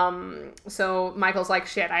 Yeah. So Michael's like,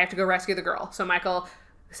 shit, I have to go rescue the girl. So Michael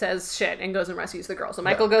says shit and goes and rescues the girl. So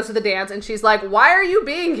Michael goes to the dance and she's like, why are you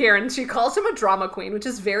being here? And she calls him a drama queen, which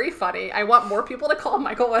is very funny. I want more people to call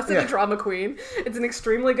Michael Weston a drama queen. It's an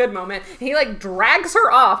extremely good moment. He, like, drags her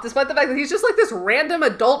off despite the fact that he's just like this random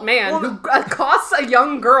adult man who accosts a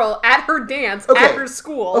young girl at her dance at her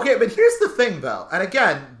school. Okay, but here's the thing, though. And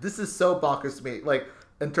again, this is so bonkers to me. Like,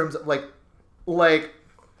 in terms of, like,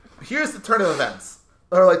 here's the turn of events.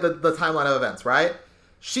 Or, like, the timeline of events, right?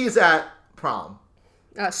 She's at prom.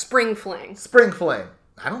 Spring fling. Spring fling.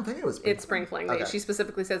 I don't think it was spring. It's spring fling. Okay. She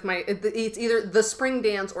specifically says it's either the spring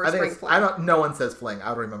dance or spring fling. No one says fling. I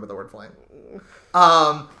don't remember the word fling.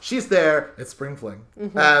 She's there. It's spring fling.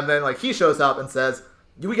 Mm-hmm. And then, like, he shows up and says,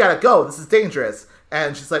 we gotta go. This is dangerous.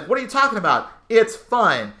 And she's like, what are you talking about? It's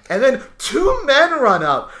fine. And then 2 men run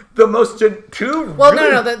up. The most... Well,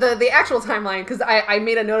 no. The actual timeline, because I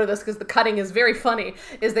made a note of this because the cutting is very funny,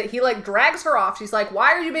 is that he, like, drags her off. She's like,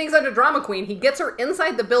 why are you being such a drama queen? He gets her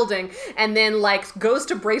inside the building and then, like, goes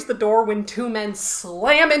to brace the door when 2 men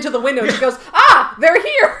slam into the window. And she goes, they're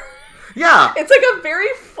here! Yeah. It's, like, a very,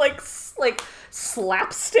 like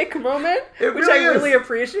slapstick moment, which really I is. really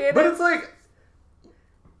appreciated. But it's like...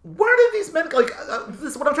 Where did these men... Like,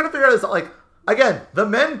 this what I'm trying to figure out is, like... Again, the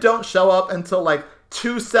men don't show up until, like,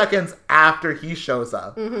 2 seconds after he shows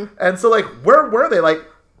up. Mm-hmm. And so, like, where were they?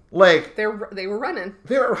 Like... They were running.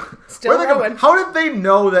 They were... Still rowing. How did they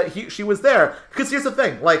know that she was there? Because here's the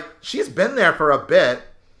thing. Like, she's been there for a bit.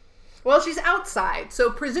 Well, she's outside, so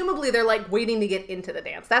presumably they're, like, waiting to get into the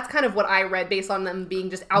dance. That's kind of what I read based on them being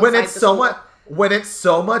just outside When it's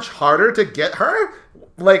so much harder to get her,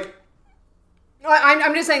 like...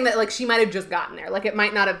 I'm just saying that, like, she might have just gotten there. Like, it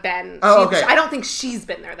might not have been... Okay. I don't think she's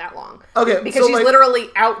been there that long. Okay, because she's literally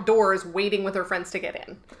outdoors waiting with her friends to get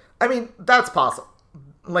in. I mean, that's possible.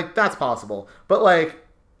 Like, that's possible. But, like...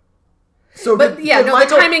 the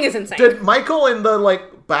timing is insane. Did Michael and the,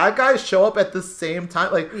 like, bad guys show up at the same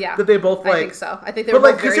time? Like, did they both, like... I think so. I think they were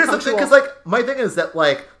both very punctual. Because, like, my thing is that,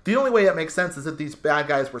 like, the only way that makes sense is that these bad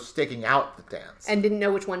guys were staking out the dance. And didn't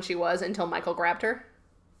know which one she was until Michael grabbed her.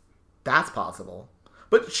 That's possible.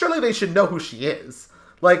 But surely they should know who she is.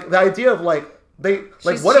 Like, the idea of, like,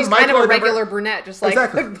 she's kind of a regular brunette, just like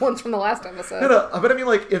the ones from the last episode. No, but I mean,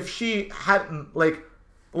 like, if she hadn't, like,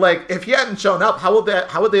 if he hadn't shown up, how would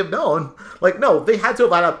they have known? Like, no, they had to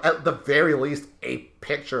have had up at the very least a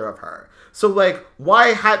picture of her. So, like,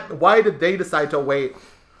 why did they decide to wait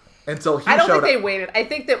until he showed up? I don't think they waited. I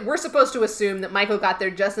think that we're supposed to assume that Michael got there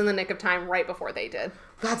just in the nick of time right before they did.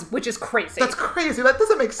 Which is crazy. That's crazy. That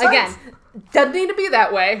doesn't make sense. Again, doesn't need to be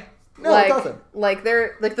that way. No, it doesn't. Like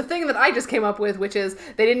the thing that I just came up with, which is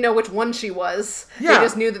they didn't know which one she was. Yeah. They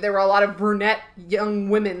just knew that there were a lot of brunette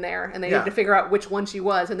young women there, and they needed to figure out which one she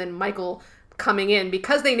was. And then Michael coming in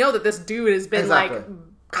because they know that this dude has been like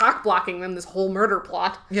cock blocking them this whole murder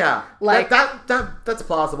plot. Yeah, like that's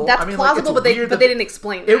plausible. That's plausible, but they didn't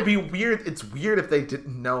explain. It would be weird. It's weird if they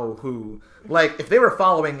didn't know who. Like if they were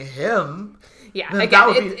following him. Yeah,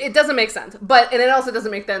 again, it doesn't make sense. And it also doesn't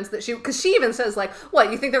make sense that because she even says, like, what,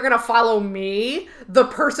 you think they're going to follow me, the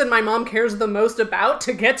person my mom cares the most about,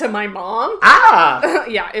 to get to my mom?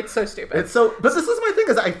 Yeah, it's so stupid. But this is my thing,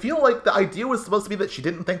 is I feel like the idea was supposed to be that she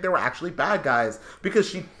didn't think they were actually bad guys,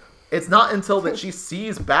 because it's not until that she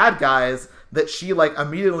sees bad guys that she, like,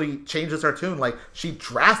 immediately changes her tune. Like, she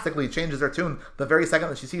drastically changes her tune the very second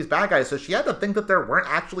that she sees bad guys. So she had to think that there weren't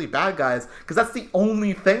actually bad guys, because that's the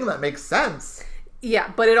only thing that makes sense.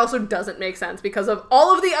 Yeah, but it also doesn't make sense because of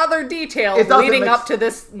all of the other details leading up to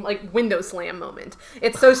this, like, window slam moment.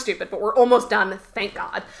 It's so stupid, but we're almost done, thank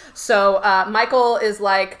God. So Michael is,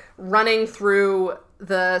 like, running through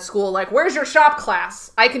the school, like, where's your shop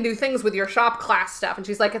class? I can do things with your shop class stuff. And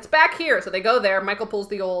she's like, it's back here. So they go there. Michael pulls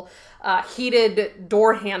the old heated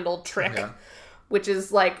door handle trick, which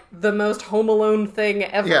is, like, the most Home Alone thing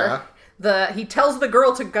ever. Yeah. He tells the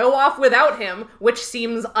girl to go off without him, which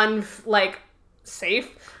seems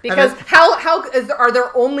safe, because are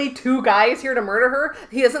there only 2 guys here to murder her?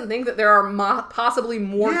 He doesn't think that there are possibly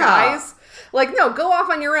more guys. Like, no, go off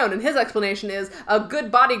on your own. And his explanation is a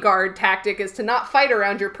good bodyguard tactic is to not fight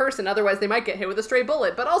around your person, otherwise they might get hit with a stray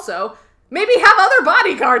bullet. But also, maybe have other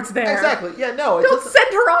bodyguards there. Exactly. Yeah, no. Don't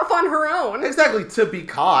send her off on her own. Exactly, to be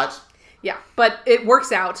caught. Yeah, but it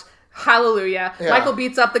works out. Hallelujah. Yeah. Michael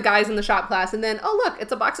beats up the guys in the shop class, and then, oh look,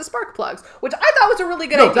 it's a box of spark plugs, which I thought was a really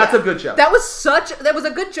good idea. That's a good joke. That was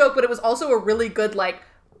a good joke, but it was also a really good, like,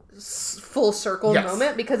 full circle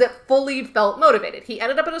moment, because it fully felt motivated. He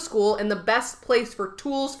ended up at a school, and the best place for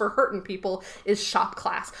tools for hurting people is shop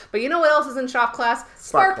class. But you know what else is in shop class?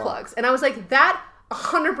 Spark plugs. And I was like, that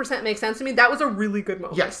 100% makes sense to me. That was a really good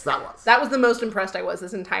moment. Yes, that was. That was the most impressed I was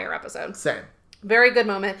this entire episode. Same. Very good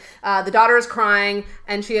moment. The daughter is crying,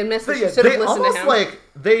 and she admits that she should have listened to him. Like,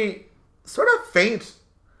 they sort of faint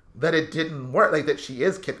that it didn't work, like, that she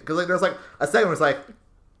is kidnapped. Because, like, there's, like, a second where it's like,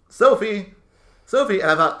 Sophie, and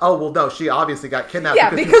I thought, oh, well, no, she obviously got kidnapped. Yeah,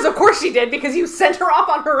 because of course she did, because you sent her off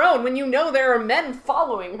on her own when you know there are men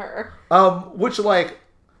following her. Which, like,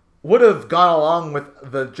 would have gone along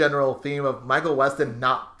with the general theme of Michael Weston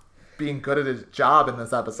not being good at his job in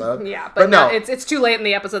this episode. Yeah, but no, it's too late in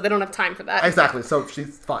the episode. They don't have time for that. Exactly, so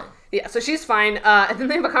she's fine. Yeah, so she's fine. And then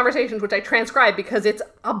they have a conversation, which I transcribed because it's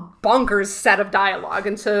a bonkers set of dialogue.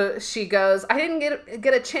 And so she goes, I didn't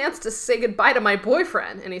get a chance to say goodbye to my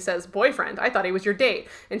boyfriend. And he says, boyfriend? I thought he was your date.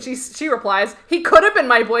 And she replies, he could have been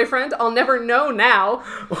my boyfriend. I'll never know now.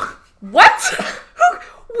 What?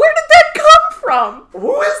 Where did that come from?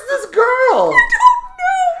 Who is this girl? I don't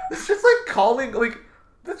know. It's just like calling,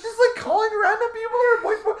 that's just like calling random people her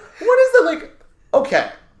boyfriend. What is it, like,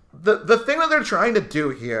 okay. The thing that they're trying to do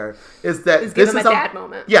here is that Is give him a dad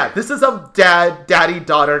moment. Yeah, this is a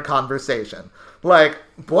daddy-daughter conversation. Like,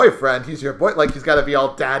 boyfriend, he's your boy. Like, he's got to be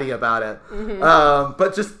all daddy about it. Mm-hmm.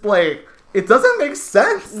 But just, like, it doesn't make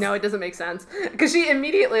sense. No, it doesn't make sense. Because she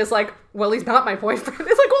immediately is like, well, he's not my boyfriend.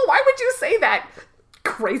 It's like, well, why would you say that,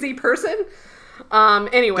 crazy person?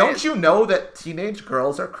 Anyway. Don't you know that teenage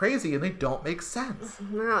girls are crazy and they don't make sense?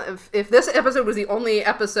 Well, if this episode was the only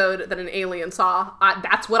episode that an alien saw,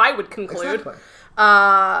 that's what I would conclude. Exactly.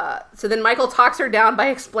 So then Michael talks her down by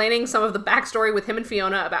explaining some of the backstory with him and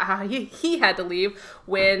Fiona about how he had to leave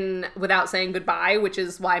without saying goodbye, which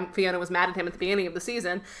is why Fiona was mad at him at the beginning of the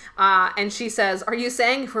season. And she says, are you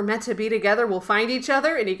saying if we're meant to be together, we'll find each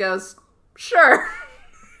other? And he goes, sure.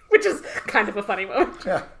 Which is kind of a funny moment.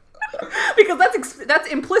 Yeah. Because that's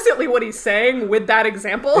implicitly what he's saying with that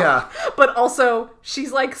example. Yeah. But also,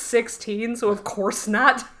 she's like 16, so of course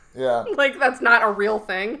not. Yeah. Like, that's not a real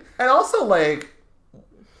thing. And also, like,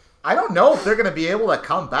 I don't know if they're going to be able to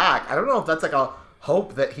come back. I don't know if that's like a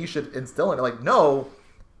hope that he should instill in it. Like, no,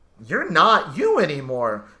 you're not you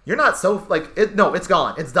anymore. You're not so, like, no, it's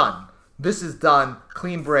gone. It's done. This is done.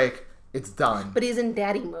 Clean break. It's done. But he's in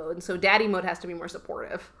daddy mode, so daddy mode has to be more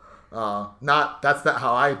supportive. That's not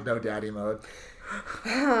how I know daddy mode.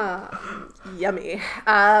 Yummy.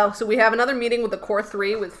 So we have another meeting with the core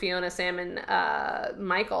three with Fiona, Sam, and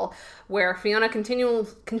Michael, where Fiona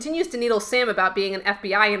continues to needle Sam about being an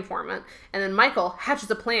FBI informant, and then Michael hatches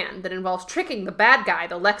a plan that involves tricking the bad guy,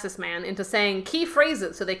 the Lexus man, into saying key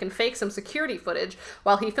phrases so they can fake some security footage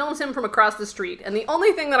while he films him from across the street. And the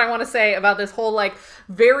only thing that I want to say about this whole, like,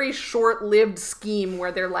 very short-lived scheme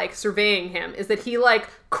where they're, like, surveying him is that he, like,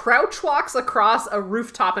 crouch walks across a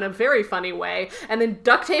rooftop in a very funny way and then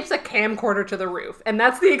duct tapes a camcorder to the roof. And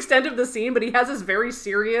that's the extent of the scene, but he has this very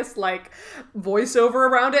serious, like, voiceover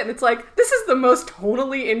around it, and it's like, this is the most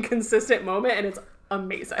tonally inconsistent moment, and it's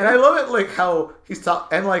amazing. And I love it, like, how he's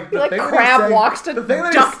talking, and, like, the he, thing like, that he's crab saying, walks to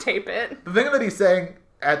duct tape it. The thing that he's saying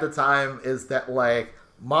at the time is that, like,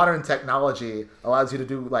 modern technology allows you to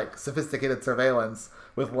do, like, sophisticated surveillance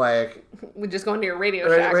with, like... With just going to your Radio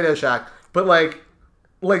Shack. Radio Shack. But, like,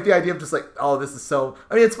 the idea of just, like, oh, this is so...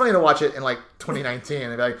 I mean, it's funny to watch it in, like, 2019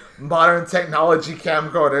 and be like, modern technology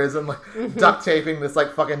camcorders and, like, duct taping this,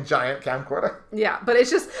 like, fucking giant camcorder. Yeah, but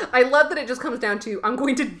it's just... I love that it just comes down to, I'm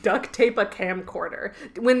going to duct tape a camcorder.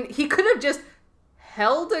 When he could have just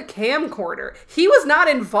held a camcorder. He was not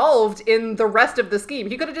involved in the rest of the scheme.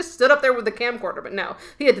 He could have just stood up there with the camcorder, but no.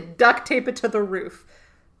 He had to duct tape it to the roof.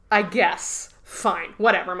 I guess. Fine.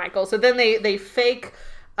 Whatever, Michael. So then they fake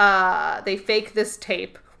this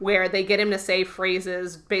tape where they get him to say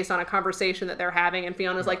phrases based on a conversation that they're having, and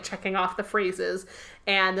Fiona's like checking off the phrases,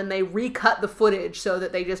 and then they recut the footage so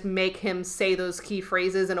that they just make him say those key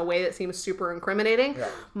phrases in a way that seems super incriminating.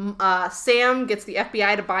 Yeah. Sam gets the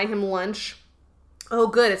FBI to buy him lunch. Oh,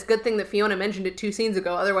 good. It's a good thing that Fiona mentioned it 2 scenes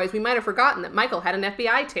ago. Otherwise, we might have forgotten that Michael had an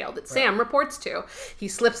FBI tail that Sam reports to. He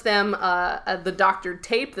slips them the doctored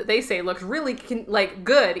tape that they say looks really,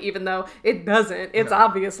 good, even though it doesn't. It's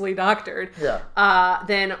obviously doctored. Yeah.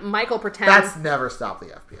 Then Michael pretends... That's never stopped the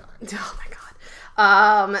FBI. Oh,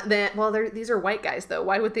 my God. These are white guys, though.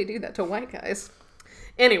 Why would they do that to white guys?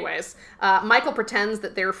 Anyways, Michael pretends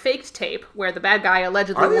that they're faked tape where the bad guy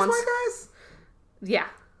allegedly Are these wants... white guys? Yeah.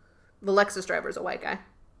 The Lexus driver is a white guy.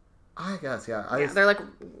 I guess, yeah. They're like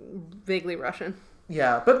vaguely Russian.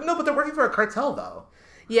 Yeah, but they're working for a cartel though.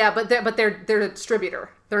 Yeah, but they're a distributor.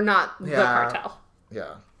 They're not the cartel.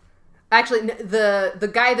 Yeah. Actually, the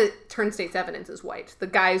guy that turned state's evidence is white. The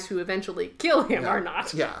guys who eventually kill him are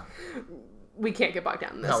not. Yeah. We can't get bogged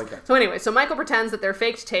down in this. No, we can't. So anyway, so Michael pretends that they're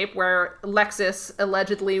faked tape where Lexus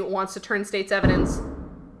allegedly wants to turn state's evidence.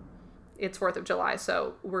 It's 4th of July,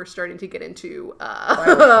 so we're starting to get into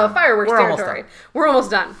fireworks territory. We're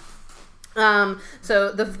almost done.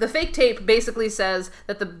 So the fake tape basically says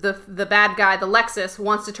that the bad guy, the Lexus,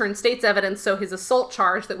 wants to turn state's evidence so his assault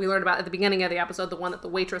charge that we learned about at the beginning of the episode, the one that the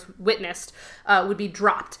waitress witnessed, would be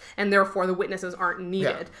dropped, and therefore the witnesses aren't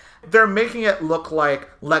needed. Yeah. They're making it look like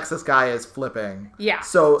Lexus guy is flipping. Yeah.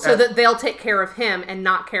 So that they'll take care of him and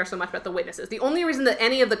not care so much about the witnesses. The only reason that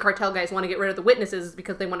any of the cartel guys want to get rid of the witnesses is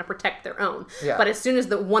because they want to protect their own. Yeah. But as soon as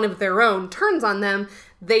one of their own turns on them,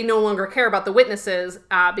 they no longer care about the witnesses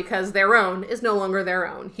because their own is no longer their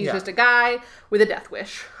own. He's just a guy with a death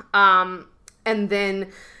wish. And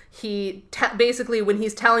then he basically, when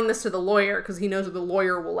he's telling this to the lawyer, because he knows that the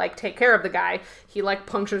lawyer will like take care of the guy, he like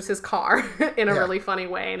punctures his car in a really funny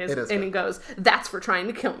way, and he goes, "That's for trying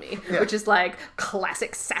to kill me," which is like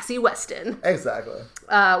classic sassy Weston. Exactly.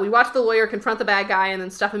 We watch the lawyer confront the bad guy and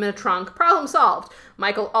then stuff him in a trunk. Problem solved.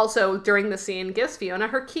 Michael also, during the scene, gives Fiona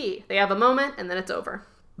her key. They have a moment, and then it's over.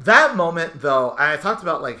 That moment, though, I talked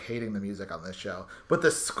about like hating the music on this show, but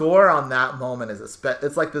the score on that moment is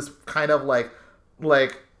it's like this kind of like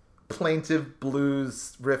plaintive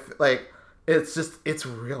blues riff. Like it's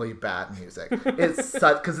really bad music. It's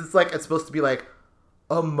such, because it's like it's supposed to be like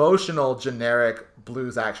emotional generic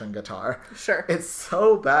blues action guitar. Sure. It's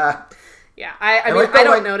so bad. Yeah, I mean, I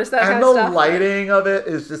don't notice that kind of stuff. And the lighting of it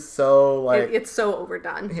is just so like it's so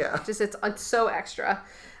overdone. Yeah, it's so extra.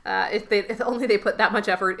 If only they put that much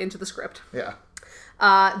effort into the script. Yeah.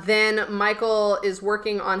 Then Michael is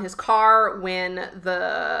working on his car when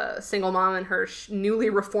the single mom and her newly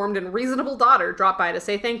reformed and reasonable daughter drop by to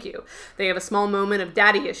say thank you. They have a small moment of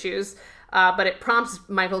daddy issues, but it prompts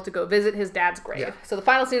Michael to go visit his dad's grave. Yeah. So the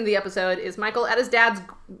final scene of the episode is Michael at his dad's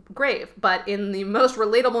grave, but in the most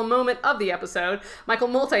relatable moment of the episode, Michael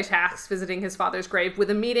multitasks visiting his father's grave with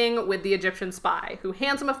a meeting with the Egyptian spy, who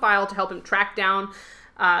hands him a file to help him track down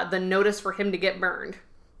the notice for him to get burned.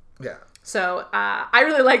 Yeah. So I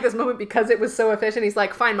really like this moment because it was so efficient. He's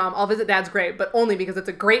like, "Fine, Mom, I'll visit Dad's grave, but only because it's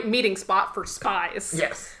a great meeting spot for spies."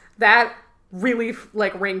 Yes. That really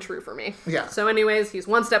like rang true for me. Yeah. So anyways, he's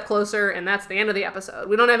one step closer, and that's the end of the episode.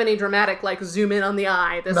 We don't have any dramatic like zoom in on the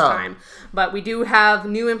eye this time, but we do have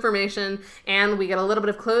new information, and we get a little bit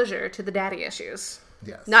of closure to the daddy issues.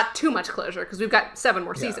 Yes. Not too much closure because we've got 7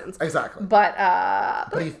 more seasons. Exactly. But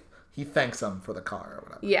he thanks him for the car or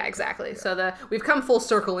whatever. Yeah, exactly. Yeah. So we've come full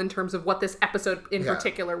circle in terms of what this episode in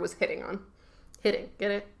particular was hitting on. Hitting, get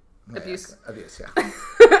it? Abuse. Yeah, abuse,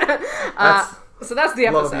 yeah. So that's the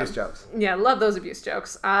episode. Love abuse jokes. Yeah, love those abuse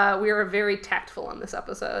jokes. We are very tactful on this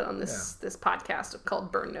episode, on this podcast called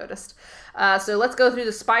Burn Noticed. So let's go through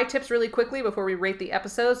the spy tips really quickly before we rate the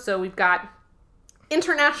episode. So we've got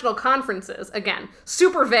international conferences. Again,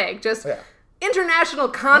 super vague. Just international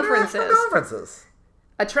conferences. International conferences.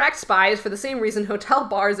 Attract spies for the same reason hotel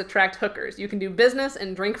bars attract hookers. You can do business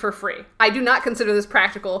and drink for free. I do not consider this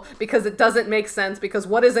practical because it doesn't make sense, because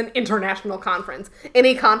what is an international conference?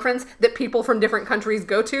 Any conference that people from different countries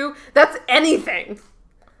go to? That's anything.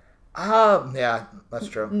 Yeah, that's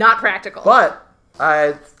true. Not practical. But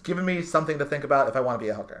it's given me something to think about if I want to be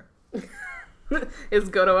a hooker. Is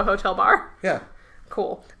go to a hotel bar? Yeah.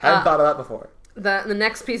 Cool. I hadn't thought of that before. The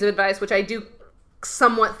next piece of advice, which I do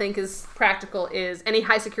somewhat think is practical, is any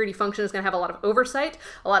high security function is going to have a lot of oversight,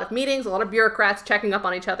 a lot of meetings, a lot of bureaucrats checking up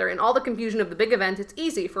on each other. In all the confusion of the big event, it's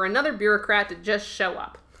easy for another bureaucrat to just show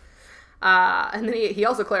up. And then he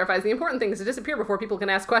also clarifies the important thing is to disappear before people can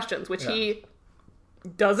ask questions, which he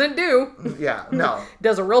doesn't do. Yeah, no.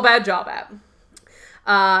 Does a real bad job at.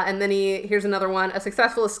 And then here's another one. A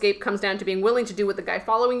successful escape comes down to being willing to do what the guy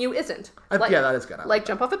following you isn't. Yeah, that is good. Like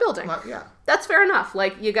jump off a building. Yeah. That's fair enough.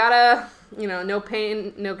 Like, you gotta, no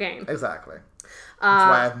pain, no gain. Exactly. That's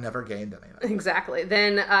why I've never gained anything. Exactly.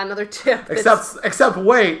 Then another tip. Except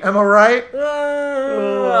wait, am I right?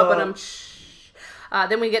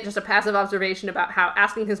 Then we get just a passive observation about how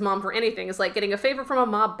asking his mom for anything is like getting a favor from a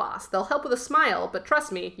mob boss. They'll help with a smile, but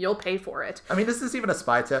trust me, you'll pay for it. I mean, is this even a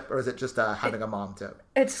spy tip, or is it just having a mom tip?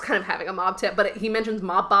 It's kind of having a mob tip, but he mentions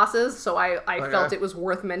mob bosses, so I felt it was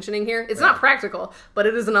worth mentioning here. It's not practical, but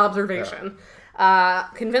it is an observation. Yeah.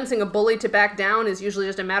 Convincing a bully to back down is usually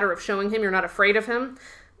just a matter of showing him you're not afraid of him.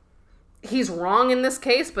 He's wrong in this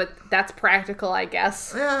case, but that's practical, I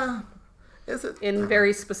guess. Yeah. Is it? In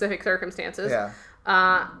very specific circumstances. Yeah.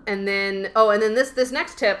 And then this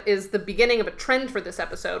next tip is the beginning of a trend for this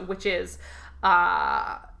episode, which is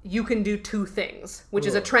you can do 2 things, which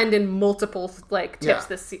is a trend in multiple tips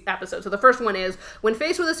this episode. So the first one is, when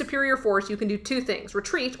faced with a superior force, you can do 2 things: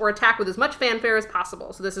 retreat or attack with as much fanfare as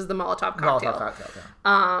possible. So this is the Molotov cocktail.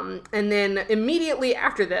 And then immediately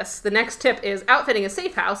after this, the next tip is outfitting a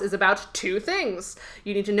safe house is about 2 things.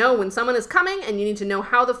 You need to know when someone is coming, and you need to know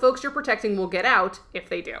how the folks you're protecting will get out if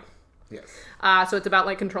they do. Yes. So it's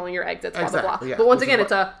about controlling your exits, blah, exactly, blah, blah. Yeah. But once again,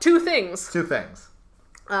 it's 2 things. 2 things.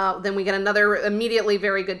 Then we get another immediately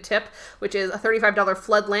very good tip, which is a $35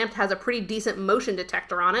 flood lamp has a pretty decent motion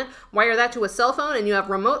detector on it. Wire that to a cell phone, and you have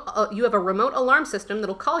a remote alarm system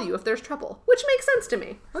that'll call you if there's trouble, which makes sense to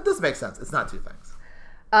me. That does make sense. It's not 2 things.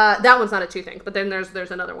 That one's not a 2 thing, but then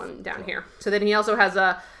there's another one down here. So then he also has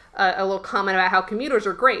a little comment about how commuters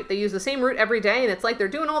are great. They use the same route every day, and it's like they're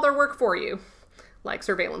doing all their work for you, like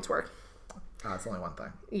surveillance work. That's only one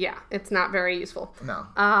thing. Yeah, it's not very useful.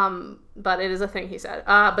 No. But it is a thing, he said.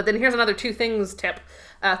 But then here's another 2 things tip.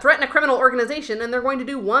 Threaten a criminal organization, and they're going to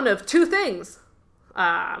do one of 2 things.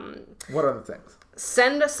 What are the things?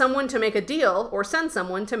 Send someone to make a deal, or send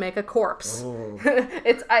someone to make a corpse.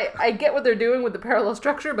 I get what they're doing with the parallel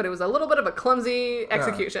structure, but it was a little bit of a clumsy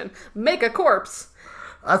execution. Yeah. Make a corpse.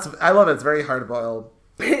 I love it. It's very hard-boiled.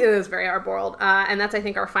 It is very hard-boiled. And that's, I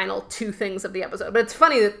think, our final 2 things of the episode. But it's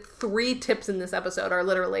funny that 3 tips in this episode are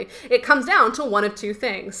literally, it comes down to one of 2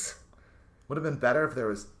 things. Would have been better if there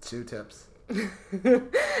was 2 tips.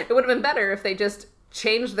 It would have been better if they just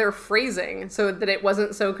changed their phrasing so that it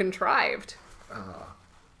wasn't so contrived.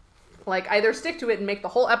 Like, either stick to it and make the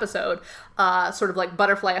whole episode sort of like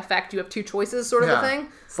butterfly effect. You have 2 choices sort of a thing.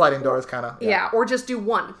 Sliding doors kind of. Yeah, or just do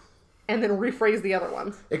one and then rephrase the other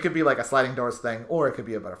one. It could be like a sliding doors thing, or it could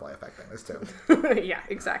be a butterfly effect thing. There's 2. Yeah,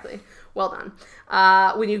 exactly. Well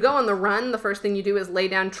done. When you go on the run, the first thing you do is lay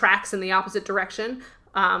down tracks in the opposite direction.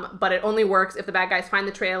 But it only works if the bad guys find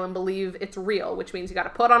the trail and believe it's real, which means you got to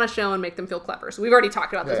put on a show and make them feel clever. So we've already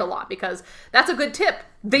talked about this a lot, because that's a good tip.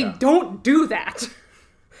 They don't do that.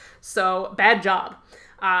 So bad job.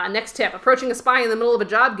 Next tip, approaching a spy in the middle of a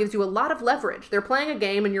job gives you a lot of leverage. They're playing a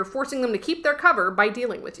game and you're forcing them to keep their cover by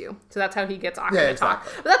dealing with you. So that's how he gets Akira to talk.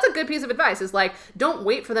 But that's a good piece of advice, is like, don't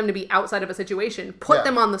wait for them to be outside of a situation. Put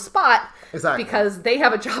them on the spot, because they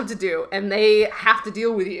have a job to do and they have to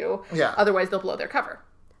deal with you. Yeah. Otherwise they'll blow their cover.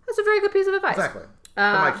 That's a very good piece of advice. Exactly. They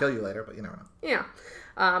might kill you later, but you never know. Yeah.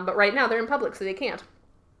 But right now they're in public, so they can't.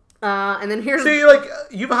 And then here's... See, like,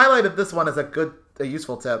 you've highlighted this one as a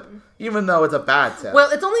useful tip, even though it's a bad tip.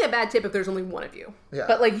 Well, it's only a bad tip if there's only one of you. Yeah.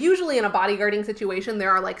 But, like, usually in a bodyguarding situation,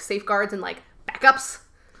 there are, like, safeguards and, like, backups.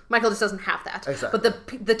 Michael just doesn't have that. Exactly.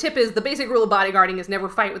 But the tip is, the basic rule of bodyguarding is never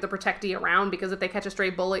fight with the protectee around, because if they catch a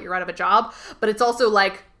stray bullet, you're out of a job. But it's also,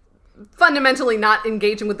 like, fundamentally not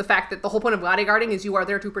engaging with the fact that the whole point of bodyguarding is you are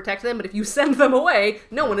there to protect them, but if you send them away,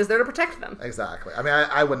 no one is there to protect them. Exactly. I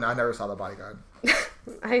mean, I never saw The Bodyguard.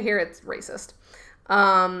 I hear it's racist.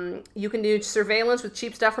 You can do surveillance with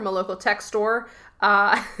cheap stuff from a local tech store.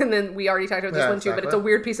 And then we already talked about this one too, but it's a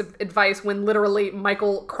weird piece of advice when literally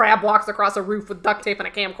Michael crab walks across a roof with duct tape and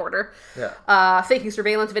a camcorder. Yeah. Faking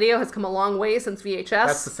surveillance video has come a long way since VHS.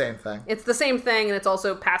 That's the same thing. It's the same thing, and it's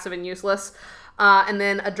also passive and useless. And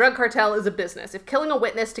then a drug cartel is a business. If killing a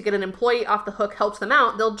witness to get an employee off the hook helps them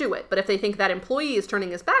out, they'll do it. But if they think that employee is turning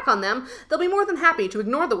his back on them, they'll be more than happy to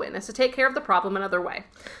ignore the witness to take care of the problem another way.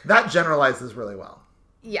 That generalizes really well.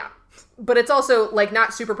 Yeah. But it's also, like,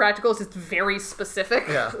 not super practical. It's just very specific.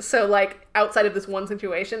 Yeah. So, like, outside of this one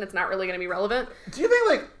situation, it's not really going to be relevant. Do you think,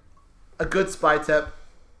 like, a good spy tip,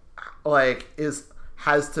 like,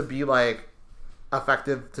 has to be, like,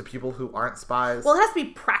 effective to people who aren't spies? Well, it has to be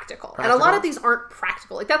practical. And a lot of these aren't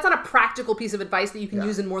practical. Like, that's not a practical piece of advice that you can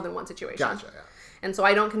use in more than one situation. Gotcha, yeah. And so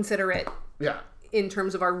I don't consider it, in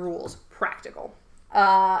terms of our rules, practical.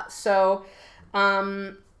 That's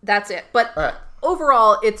it. But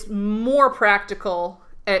overall, it's more practical,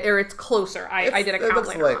 or it's closer. I did a count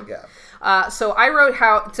later on. So I wrote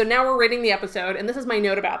so now we're rating the episode, and this is my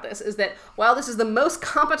note about this, is that while this is the most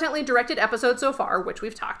competently directed episode so far, which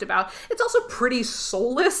we've talked about, it's also pretty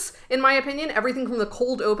soulless, in my opinion. Everything from the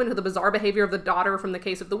cold open to the bizarre behavior of the daughter from the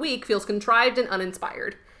case of the week feels contrived and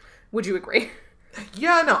uninspired. Would you agree?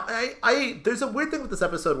 Yeah, no. There's a weird thing with this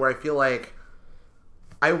episode where I feel like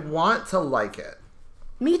I want to like it.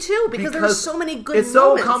 Me too, because there's so many good moments.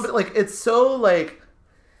 It's so, like,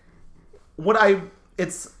 last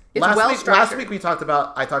week I talked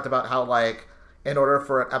about how, like, in order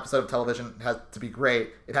for an episode of television to be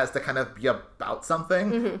great, it has to kind of be about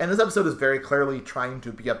something. Mm-hmm. And this episode is very clearly trying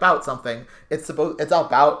to be about something. It's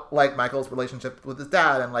about, like, Michael's relationship with his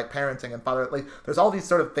dad and, like, parenting and father. Like, there's all these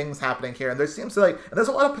sort of things happening here, and there's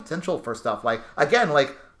a lot of potential for stuff. Like, again,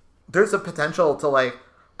 like, there's a potential to, like,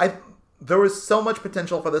 there was so much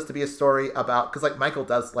potential for this to be a story about, because, like, Michael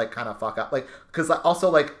does, like, kind of fuck up, like, because, like,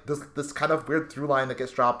 also, like, this kind of weird through line that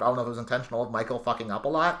gets dropped, I don't know if it was intentional, of Michael fucking up a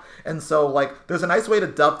lot, and so, like, there's a nice way to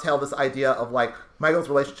dovetail this idea of, like, Michael's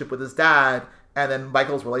relationship with his dad, and then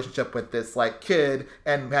Michael's relationship with this, like, kid,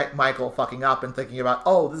 and Michael fucking up and thinking about,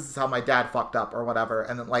 oh, this is how my dad fucked up, or whatever,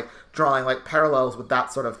 and then, like, drawing, like, parallels with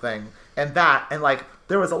that sort of thing, and like,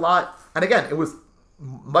 there was a lot, and again, it was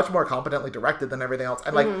much more competently directed than everything else.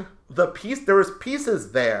 And, like, there was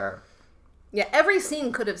pieces there. Yeah, every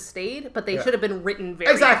scene could have stayed, but they should have been written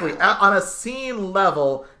very exactly. On a scene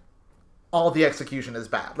level, all the execution is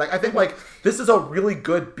bad. Like, I think, like, this is a really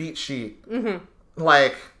good beat sheet. Mm-hmm.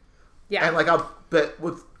 Like, and, like, but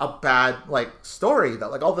with a bad like story though.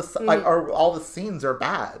 Like all the all the scenes are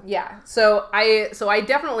bad. Yeah. So I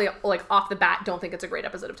definitely like off the bat don't think it's a great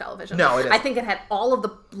episode of television. No, it isn't. I think it had all of the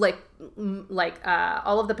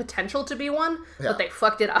all of the potential to be one, but they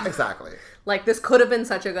fucked it up. Exactly. Like this could have been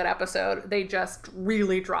such a good episode. They just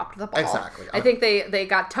really dropped the ball. Exactly. I think they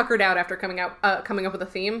got tuckered out after coming up with a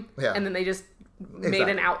theme, and then they just made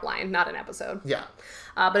an outline, not an episode. Yeah.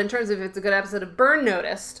 But in terms of if it's a good episode of Burn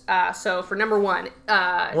Noticed, so for number one,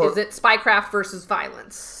 is it spycraft versus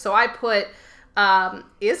violence? So I put,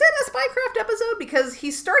 is it a spycraft episode? Because he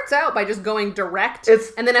starts out by just going direct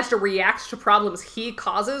and then has to react to problems he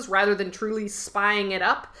causes rather than truly spying it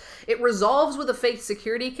up. It resolves with a fake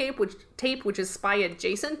security tape, which is spy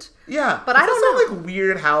adjacent. Yeah. But I don't know. It's also like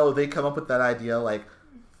weird how they come up with that idea like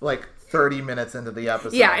 30 minutes into the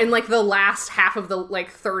episode. Yeah, in like the last half of the like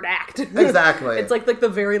third act. Exactly. It's like the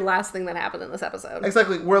very last thing that happened in this episode.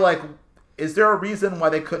 Exactly. We're like, is there a reason why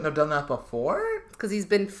they couldn't have done that before? Because he's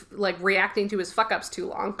been like reacting to his fuck ups too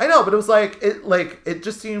long. I know, but it was it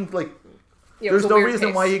just seemed like there's no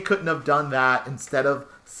reason why he couldn't have done that instead of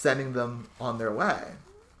sending them on their way.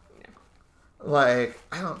 Like,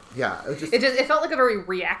 I don't, yeah. It felt like a very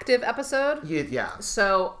reactive episode. Yeah.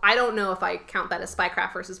 So, I don't know if I count that as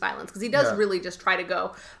spycraft versus violence, because he does really just try to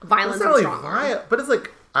go violence and really strong. But it's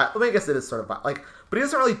like, I guess it is sort of, like, but he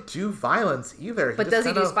doesn't really do violence either. But does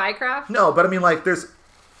he do spycraft? No, but I mean, like, he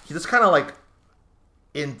just kind of, like,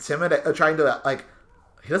 trying to, like,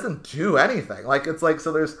 he doesn't do anything. Like, it's like,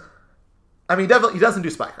 so there's, I mean, definitely, he doesn't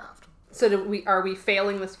do spycraft. So, are we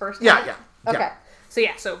failing this first? Yeah. Okay.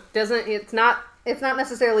 So it's not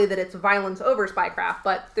necessarily that it's violence over spycraft,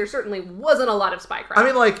 but there certainly wasn't a lot of spycraft. I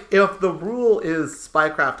mean, like, if the rule is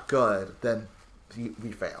spycraft good, then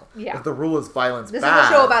we fail. Yeah. If the rule is violence bad. This is a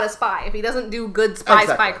show about a spy. If he doesn't do good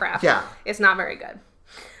spycraft, it's not very good.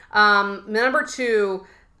 Number two,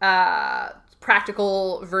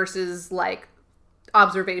 practical versus, like,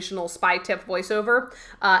 observational spy tip voiceover.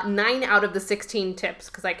 9 out of the 16 tips,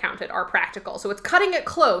 because I counted, are practical. So it's cutting it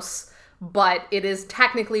close, but it is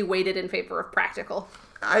technically weighted in favor of practical.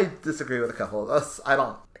 I disagree with a couple of those. I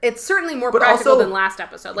don't. It's certainly more practical than last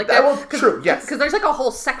episode. Like true, yes. Because there's like a whole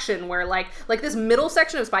section where like this middle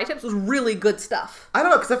section of spy tips was really good stuff. I don't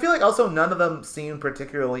know, because I feel like also none of them seem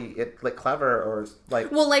particularly like clever or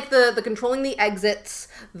like. Well, like the controlling the exits,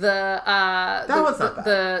 one's not bad.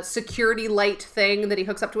 The security light thing that he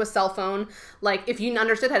hooks up to a cell phone. Like if you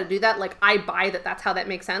understood how to do that, like I buy that's how that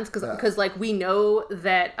makes sense because like we know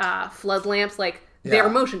that flood lamps like. Yeah. They're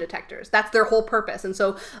motion detectors. That's their whole purpose. And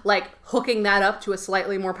so, like, hooking that up to a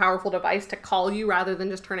slightly more powerful device to call you rather than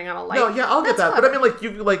just turning on a light. No, yeah, I'll get that. Clever. But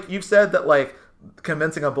I mean, you've said that, like,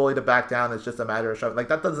 convincing a bully to back down is just a matter of shoving. Like,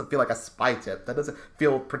 that doesn't feel like a spy tip. That doesn't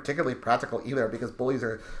feel particularly practical either because bullies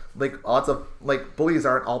are, like, bullies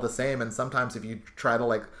aren't all the same. And sometimes if you try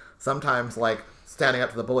to, standing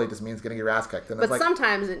up to the bully just means getting your ass kicked. And but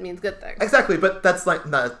sometimes it means good things. Exactly. But that's, like,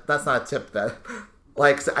 that's not a tip that,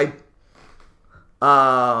 like, I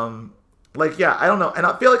don't know. And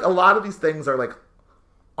I feel like a lot of these things are, like,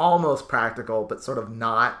 almost practical, but sort of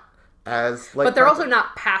not as, like... But they're also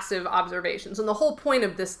not passive observations. And the whole point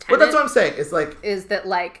of this tenet... But that's what I'm saying. It's, like... Is that,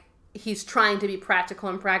 like, he's trying to be practical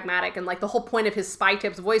and pragmatic. And, like, the whole point of his spy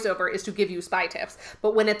tips voiceover is to give you spy tips.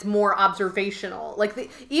 But when it's more observational...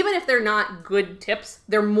 Like, even if they're not good tips,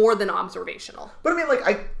 they're more than observational. But, I mean, like,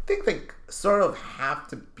 I think they sort of have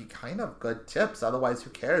to be kind of good tips. Otherwise,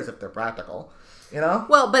 who cares if they're practical? You know?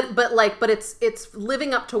 Well, but it's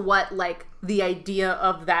living up to what, like, the idea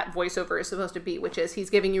of that voiceover is supposed to be, which is he's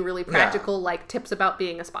giving you really practical, like, tips about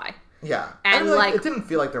being a spy. Yeah. And, like, it didn't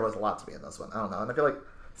feel like there was a lot to be in this one. I don't know. And I feel like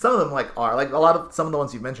some of them, like, are. Like, some of the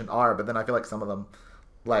ones you've mentioned are, but then I feel like some of them,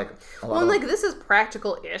 like, this is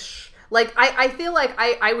practical-ish. Like, I feel like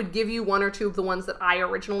I would give you one or two of the ones that I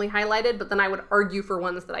originally highlighted, but then I would argue for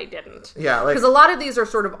ones that I didn't. Yeah, like... Because a lot of these are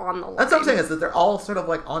sort of on the line. That's what I'm saying, is that they're all sort of,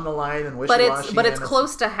 like, on the line and wishy-washy. But it's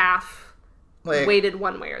close to half weighted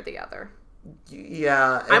one way or the other.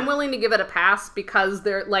 Yeah. I'm willing to give it a pass because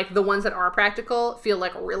they're, like, the ones that are practical feel,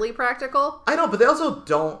 like, really practical. I know, but they also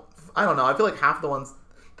don't... I don't know. I feel like half the ones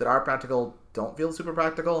that are practical don't feel super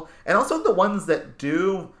practical. And also the ones that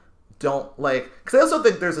do... don't like, because I also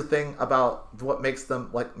think there's a thing about what makes them,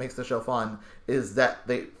 like, makes the show fun is that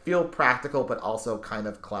they feel practical but also kind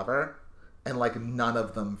of clever, and, like, none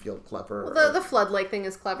of them feel clever. Well, the floodlight thing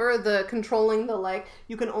is clever. The controlling the, like,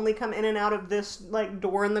 you can only come in and out of this, like,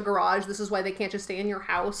 door in the garage. This is why they can't just stay in your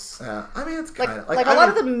house. Yeah, I mean, it's kind of like a lot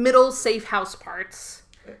of the middle safe house parts.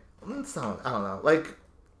 It's not, I don't know. Like,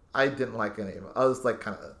 I didn't like any of it. I was, like,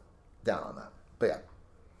 kind of down on that. But yeah.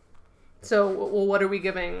 So, well, what are we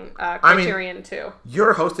giving Criterion to?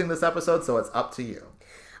 You're hosting this episode, so it's up to you.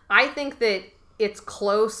 I think that it's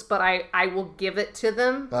close, but I will give it to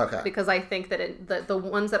them. Okay. Because I think that the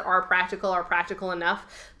ones that are practical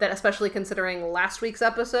enough that, especially considering last week's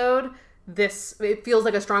episode, it feels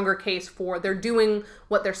like a stronger case for they're doing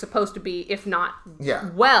what they're supposed to be, if not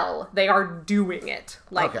well, they are doing it.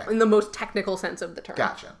 In the most technical sense of the term.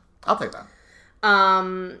 Gotcha. I'll take that.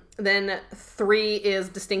 Then 3 is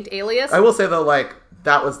Distinct Alias. I will say, though,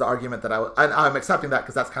 that was the argument that I'm accepting that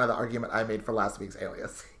because that's kind of the argument I made for last week's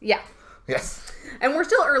Alias. Yeah. Yes. And we're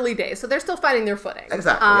still early days, so they're still finding their footing.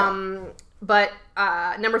 Exactly. But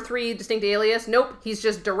number 3, Distinct Alias, nope, he's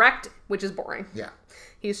just direct, which is boring. Yeah.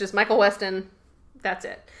 He's just Michael Weston. That's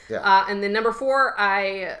it. Yeah. And then number 4,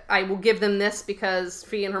 I will give them this because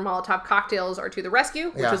Fee and her Molotov cocktails are to the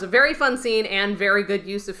rescue, which was a very fun scene and very good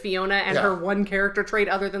use of Fiona and her one character trait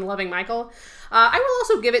other than loving Michael. I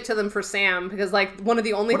will also give it to them for Sam because one of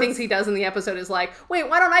the only things he does in the episode is wait,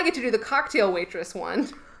 why don't I get to do the cocktail waitress one?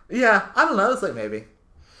 Yeah, I don't know. It's maybe.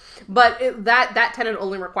 But that tenet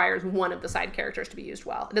only requires one of the side characters to be used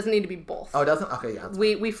well. It doesn't need to be both. Oh, it doesn't? Okay, yeah.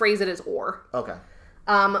 We phrase it as or. Okay.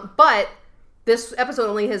 But this episode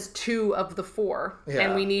only has 2 of the 4, yeah.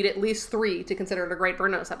 and we need at least 3 to consider it a great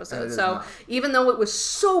Burn Notice episode. So even though it was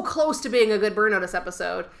so close to being a good Burn Notice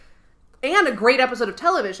episode and a great episode of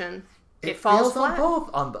television, it falls flat. On both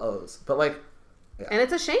on those. But and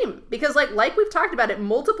it's a shame because like we've talked about at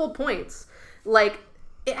multiple points,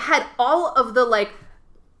 it had all of the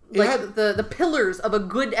the pillars of a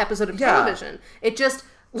good episode of television. It just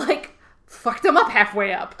fucked them up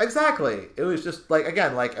halfway up. Exactly. It was just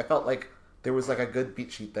again, I felt there was a good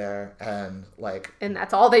beat sheet there and and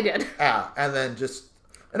that's all they did. Yeah, and then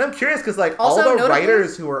and I'm curious because all the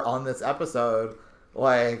writers who were on this episode,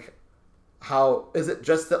 how is it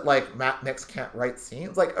just that Matt Nix can't write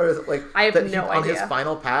scenes? Or is it I have that no on idea. his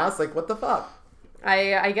final pass? What the fuck?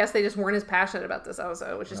 I guess they just weren't as passionate about this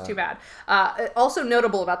episode, which is too bad. Also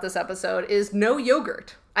notable about this episode is no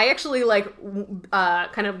yogurt. I actually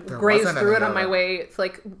kind of grazed through it on my way,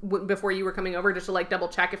 before you were coming over, just to double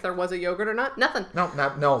check if there was a yogurt or not. Nothing.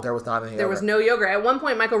 No, there was not any. There was no yogurt. At one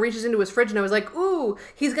point, Michael reaches into his fridge and I was like, "Ooh,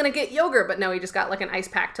 he's gonna get yogurt," but no, he just got an ice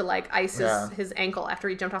pack to ice his ankle after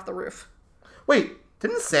he jumped off the roof. Wait,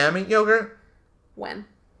 didn't Sam eat yogurt? When?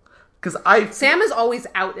 Because Sam is always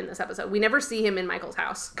out in this episode. We never see him in Michael's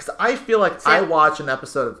house. Because I feel I watched an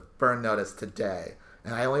episode of Burn Notice today,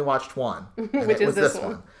 and I only watched one, and which it is was this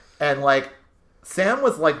one. And Sam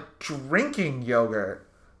was drinking yogurt,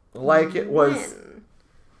 it was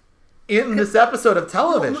in this episode of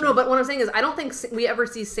television. No, but what I'm saying is, I don't think we ever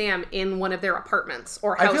see Sam in one of their apartments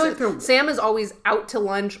or houses. I feel Sam is always out to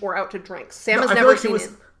lunch or out to drink. Sam has never seen it.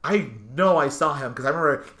 I know I saw him because I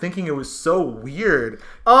remember thinking it was so weird.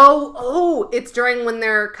 Oh, it's during when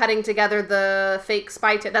they're cutting together the fake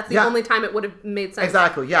spy tip. That's the only time it would have made sense.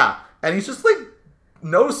 Exactly, yeah. And he's just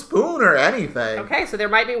no spoon or anything. Okay, so there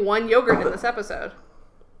might be one yogurt in this episode.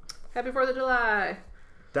 Happy 4th of July.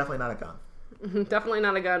 Definitely not a gun. Definitely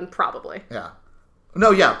not a gun, probably. Yeah. No,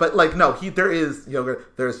 yeah, but no, there is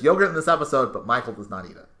yogurt. There's yogurt in this episode, but Michael does not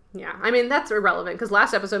eat it. Yeah, I mean, that's irrelevant, because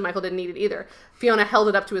last episode, Michael didn't eat it either. Fiona held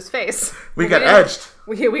it up to his face. We got edged.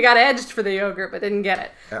 We got edged for the yogurt, but didn't get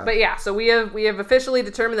it. Yeah. But yeah, so we have officially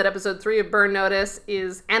determined that episode 3 of Burn Notice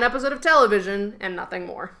is an episode of television and nothing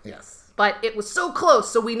more. Yes. But it was so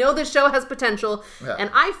close, so we know this show has potential,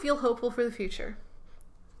 and I feel hopeful for the future.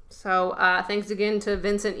 So thanks again to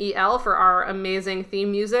Vincent E.L. for our amazing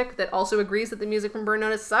theme music that also agrees that the music from Burn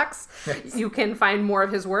Notice sucks. Yes. You can find more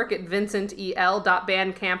of his work at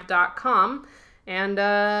vincentel.bandcamp.com. And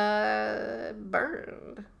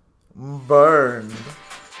burned. Burned.